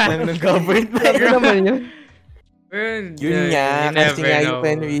 Lang ng government. Ano naman yun? Well, Yun nga, you kasi never nga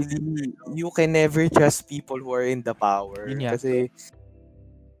know. you can never trust people who are in the power. Yun nga. Kasi,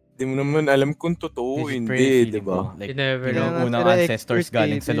 di mo naman alam kung totoo, Legit, pre, hindi, feeling di ba? ko, Like, You never Kaya know. yung nga unang sila ancestors expert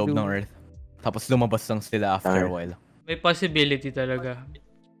galing sa eh, loob they ng do. Earth. Tapos lumabas lang sila after a while. May possibility talaga.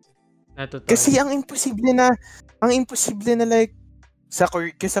 Na totoo. Kasi ang imposible na like, sa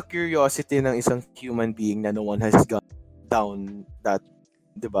curiosity ng isang human being na no one has gone down that,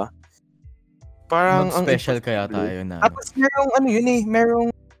 di ba? Parang ang Mag-special kaya impossible. tayo na. Tapos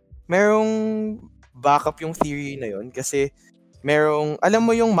merong backup yung theory na yun kasi alam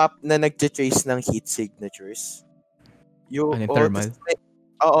mo yung map na nagche-trace ng heat signatures? Ano yung thermal?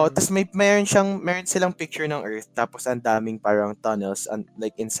 Tas meron silang picture ng Earth tapos ang daming parang tunnels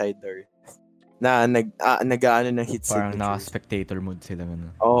like inside the Earth na nag-aano ng heat Parang signatures. naka-spectator mode sila.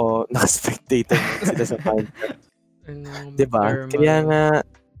 Ano. Oo, naka-spectator mode sila sa Minecraft. Anong Diba? thermal? Kaya nga,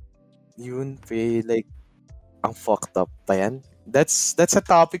 yun, pre, like, ang fucked up pa yan. That's a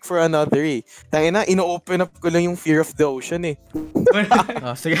topic for another eh. Tangina, ino-open up ko lang yung fear of the ocean eh.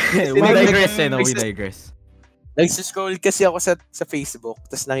 Sige, we digress eh, no? We digress. Nag-scroll kasi ako sa Facebook,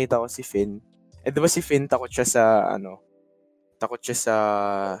 tapos nakita ko si Finn. Eh, diba si Finn, takot siya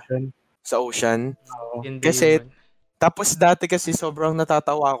sa ocean. Oo. Hindi Kasi- yun. Tapos dati kasi sobrang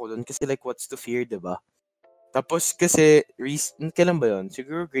natatawa ako doon kasi like what's to fear, 'di ba? Tapos kasi kailan ba 'yon?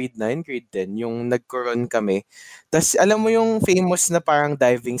 Siguro grade 9, grade 10 yung nagkoron kami. Tapos alam mo yung famous na parang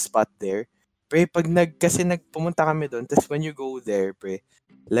diving spot there. Pre, kasi nagpumunta kami doon, tapos when you go there, pre,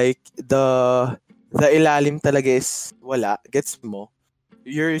 like the ilalim talaga is wala, gets mo?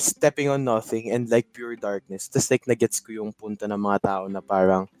 You're stepping on nothing and like pure darkness. Tapos like nagets ko yung punto ng mga tao na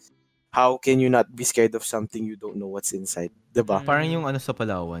parang how can you not be scared of something you don't know what's inside? Diba? Parang yung ano sa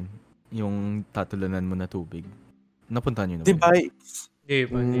Palawan, yung tatulanan mo na tubig. Napuntahan nyo na ba Diba? yun?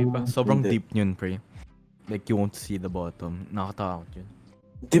 Di ba? Sobrang Hindi. deep yun, pre. Like, you won't see the bottom. Nakatakot yun.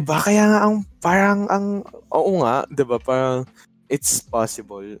 Diba? Kaya nga oo nga, diba? Parang it's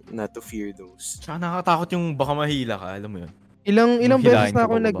possible na to fear those. Tsaka nakakatakot yung baka mahila ka, alam mo yun. Ilang Yung beses hilahin na ka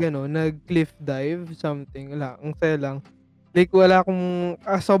ako pababa. nag-cliff dive, something. Wala, ang saya lang. Like, wala akong,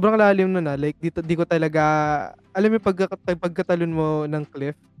 sobrang lalim na. Like, di ko talaga, alam mo, pagkatalon mo ng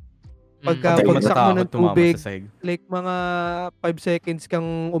cliff, Pagka Patay na. bagsak mo ng Matakot tumama tubig, sa sahig. like mga 5 seconds kang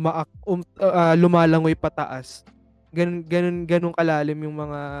lumalangoy pataas. Ganun kalalim yung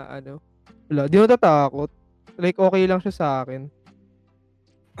mga wala, di ako natatakot. Like okay lang siya sa akin.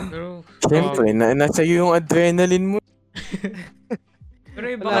 Pero, Siyempre, nasa iyo yung adrenaline mo. pero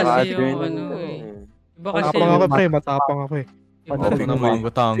iba Wala, kasi yung Adrenaline. iba kasi Matapang ako, yung, pre. Matapang ako eh. iba, Oh, Ito na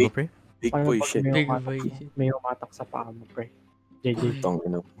mango-tango, pre. Big Paano boy pag shit. Big umatak- boy shit. May umatak sa paa mo, pre. JJ. Tong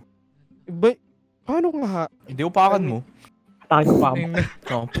ino. Iba, paano nga? Hindi upakan mo. Atakin mo paa mo.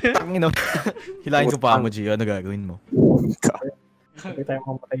 Oh, tangin na. Hilahin ko pa mo, Gio. Ano gagawin mo? Sabi tayo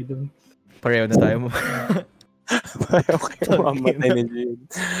mamatay dun. Pareho na tayo mo. Okay, mamatay na dyan.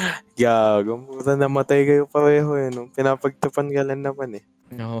 Gago, puta namatay kayo pareho eh. No? Pinapagtupan ka lang naman eh.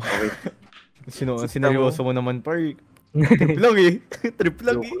 No. Okay. Sineryoso mo naman, par. Trip lang eh. Trip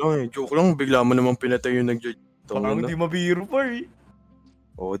lang Joke eh. lang eh. Joke lang, bigla mo naman pinatay yung nag-judge. Parang hindi mabiro, par.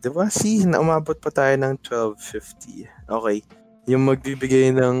 Oh, diba? See, umabot pa tayo ng 12:50. Okay. Yung magbibigay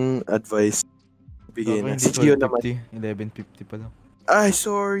ng advice. Bigay na. Hindi Si Gio naman. 11:50 pa lang. Ay,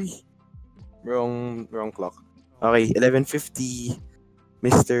 sorry. Wrong clock. Okay, 11:50.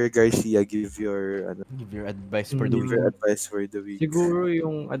 Mr. Garcia, give your advice for the give week. your advice for the week. Siguro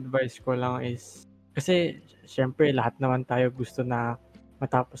yung advice ko lang is, kasi syempre lahat naman tayo gusto na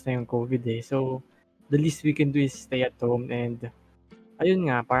matapos na yung COVID eh. So, the least we can do is stay at home and ayun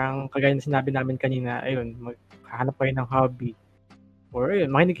nga, parang kagaya na sinabi namin kanina, ayun, maghahanap kayo ng hobby. Or ayun,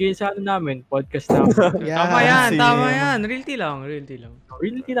 makinig kayo sa namin, podcast namin. Yeah. Tama yan, Kasi- tama yan. Realty lang, realty lang.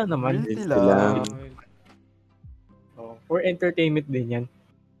 Reality lang naman. Realty lang. So, for entertainment din yan.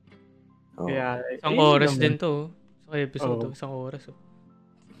 Oh. Kaya, Isang ayun oras naman. din to. Sa episode Oo. to, isang oras. Oh.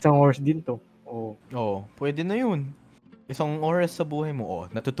 Isang oras din to. Oo. Oo, pwede na yun. Isang oras sa buhay mo,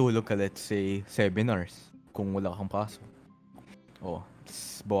 natutulog ka, let's say, 7 hours. Kung wala kang pasok.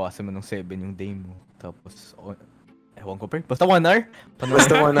 Bawasan mo ng 7 yung day mo. Tapos, ewan ko, pre. Basta 1 hour.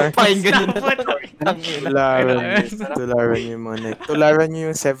 Basta 1 hour. Pakinggan nyo na. Tangina. Tularan nyo yung mga tularan nyo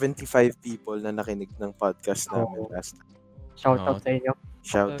yung 75 people na nakinig ng podcast namin Oo. last. Shout out sa inyo.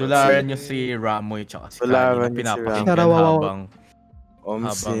 Shout out Tularan nyo si Ramoy tsaka si Tularan Kali nyo na si pinapakinggan Ramoy. habang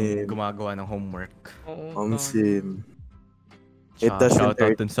Omsim. gumagawa ng homework. Oo, Omsim. It Tsaka doesn't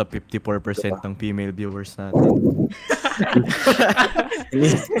shoutout hurt. dun sa 54% ng female viewers natin.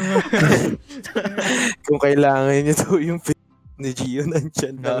 Kung kailangan nyo to yung ni Gio,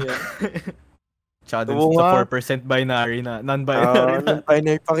 nandyan lang yan. Tsaka dun Oo sa nga. 4% binary na, non-binary na.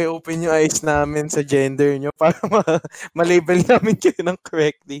 Binary, paki-open yung eyes namin sa gender nyo para ma-label namin kayo ng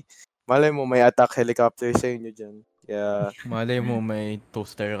correctly. Malay mo, may attack helicopter sa inyo dyan. Kaya, Malay mo may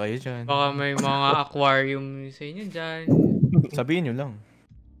toaster kayo dyan. Baka may mga aquarium sa inyo dyan. Sabihin nyo lang.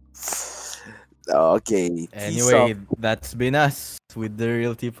 okay. Anyway, that's been us with the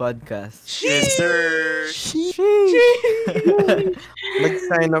Realty Podcast. Yes, sir.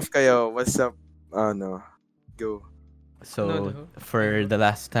 Mag-sign off kayo. What's up? Go. So, for the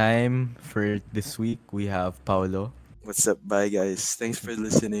last time, for this week, we have Paolo. What's up? Bye, guys. Thanks for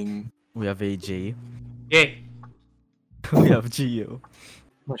listening. We have AJ. Yeah. We have Gio.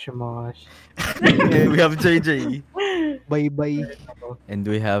 Mosh. We have JJ. Bye-bye. And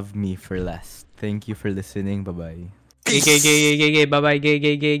we have me for last. Thank you for listening. Bye-bye. Gay, gay, gay, gay, gay, gay. Bye-bye. Gay,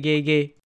 gay, gay, gay, gay.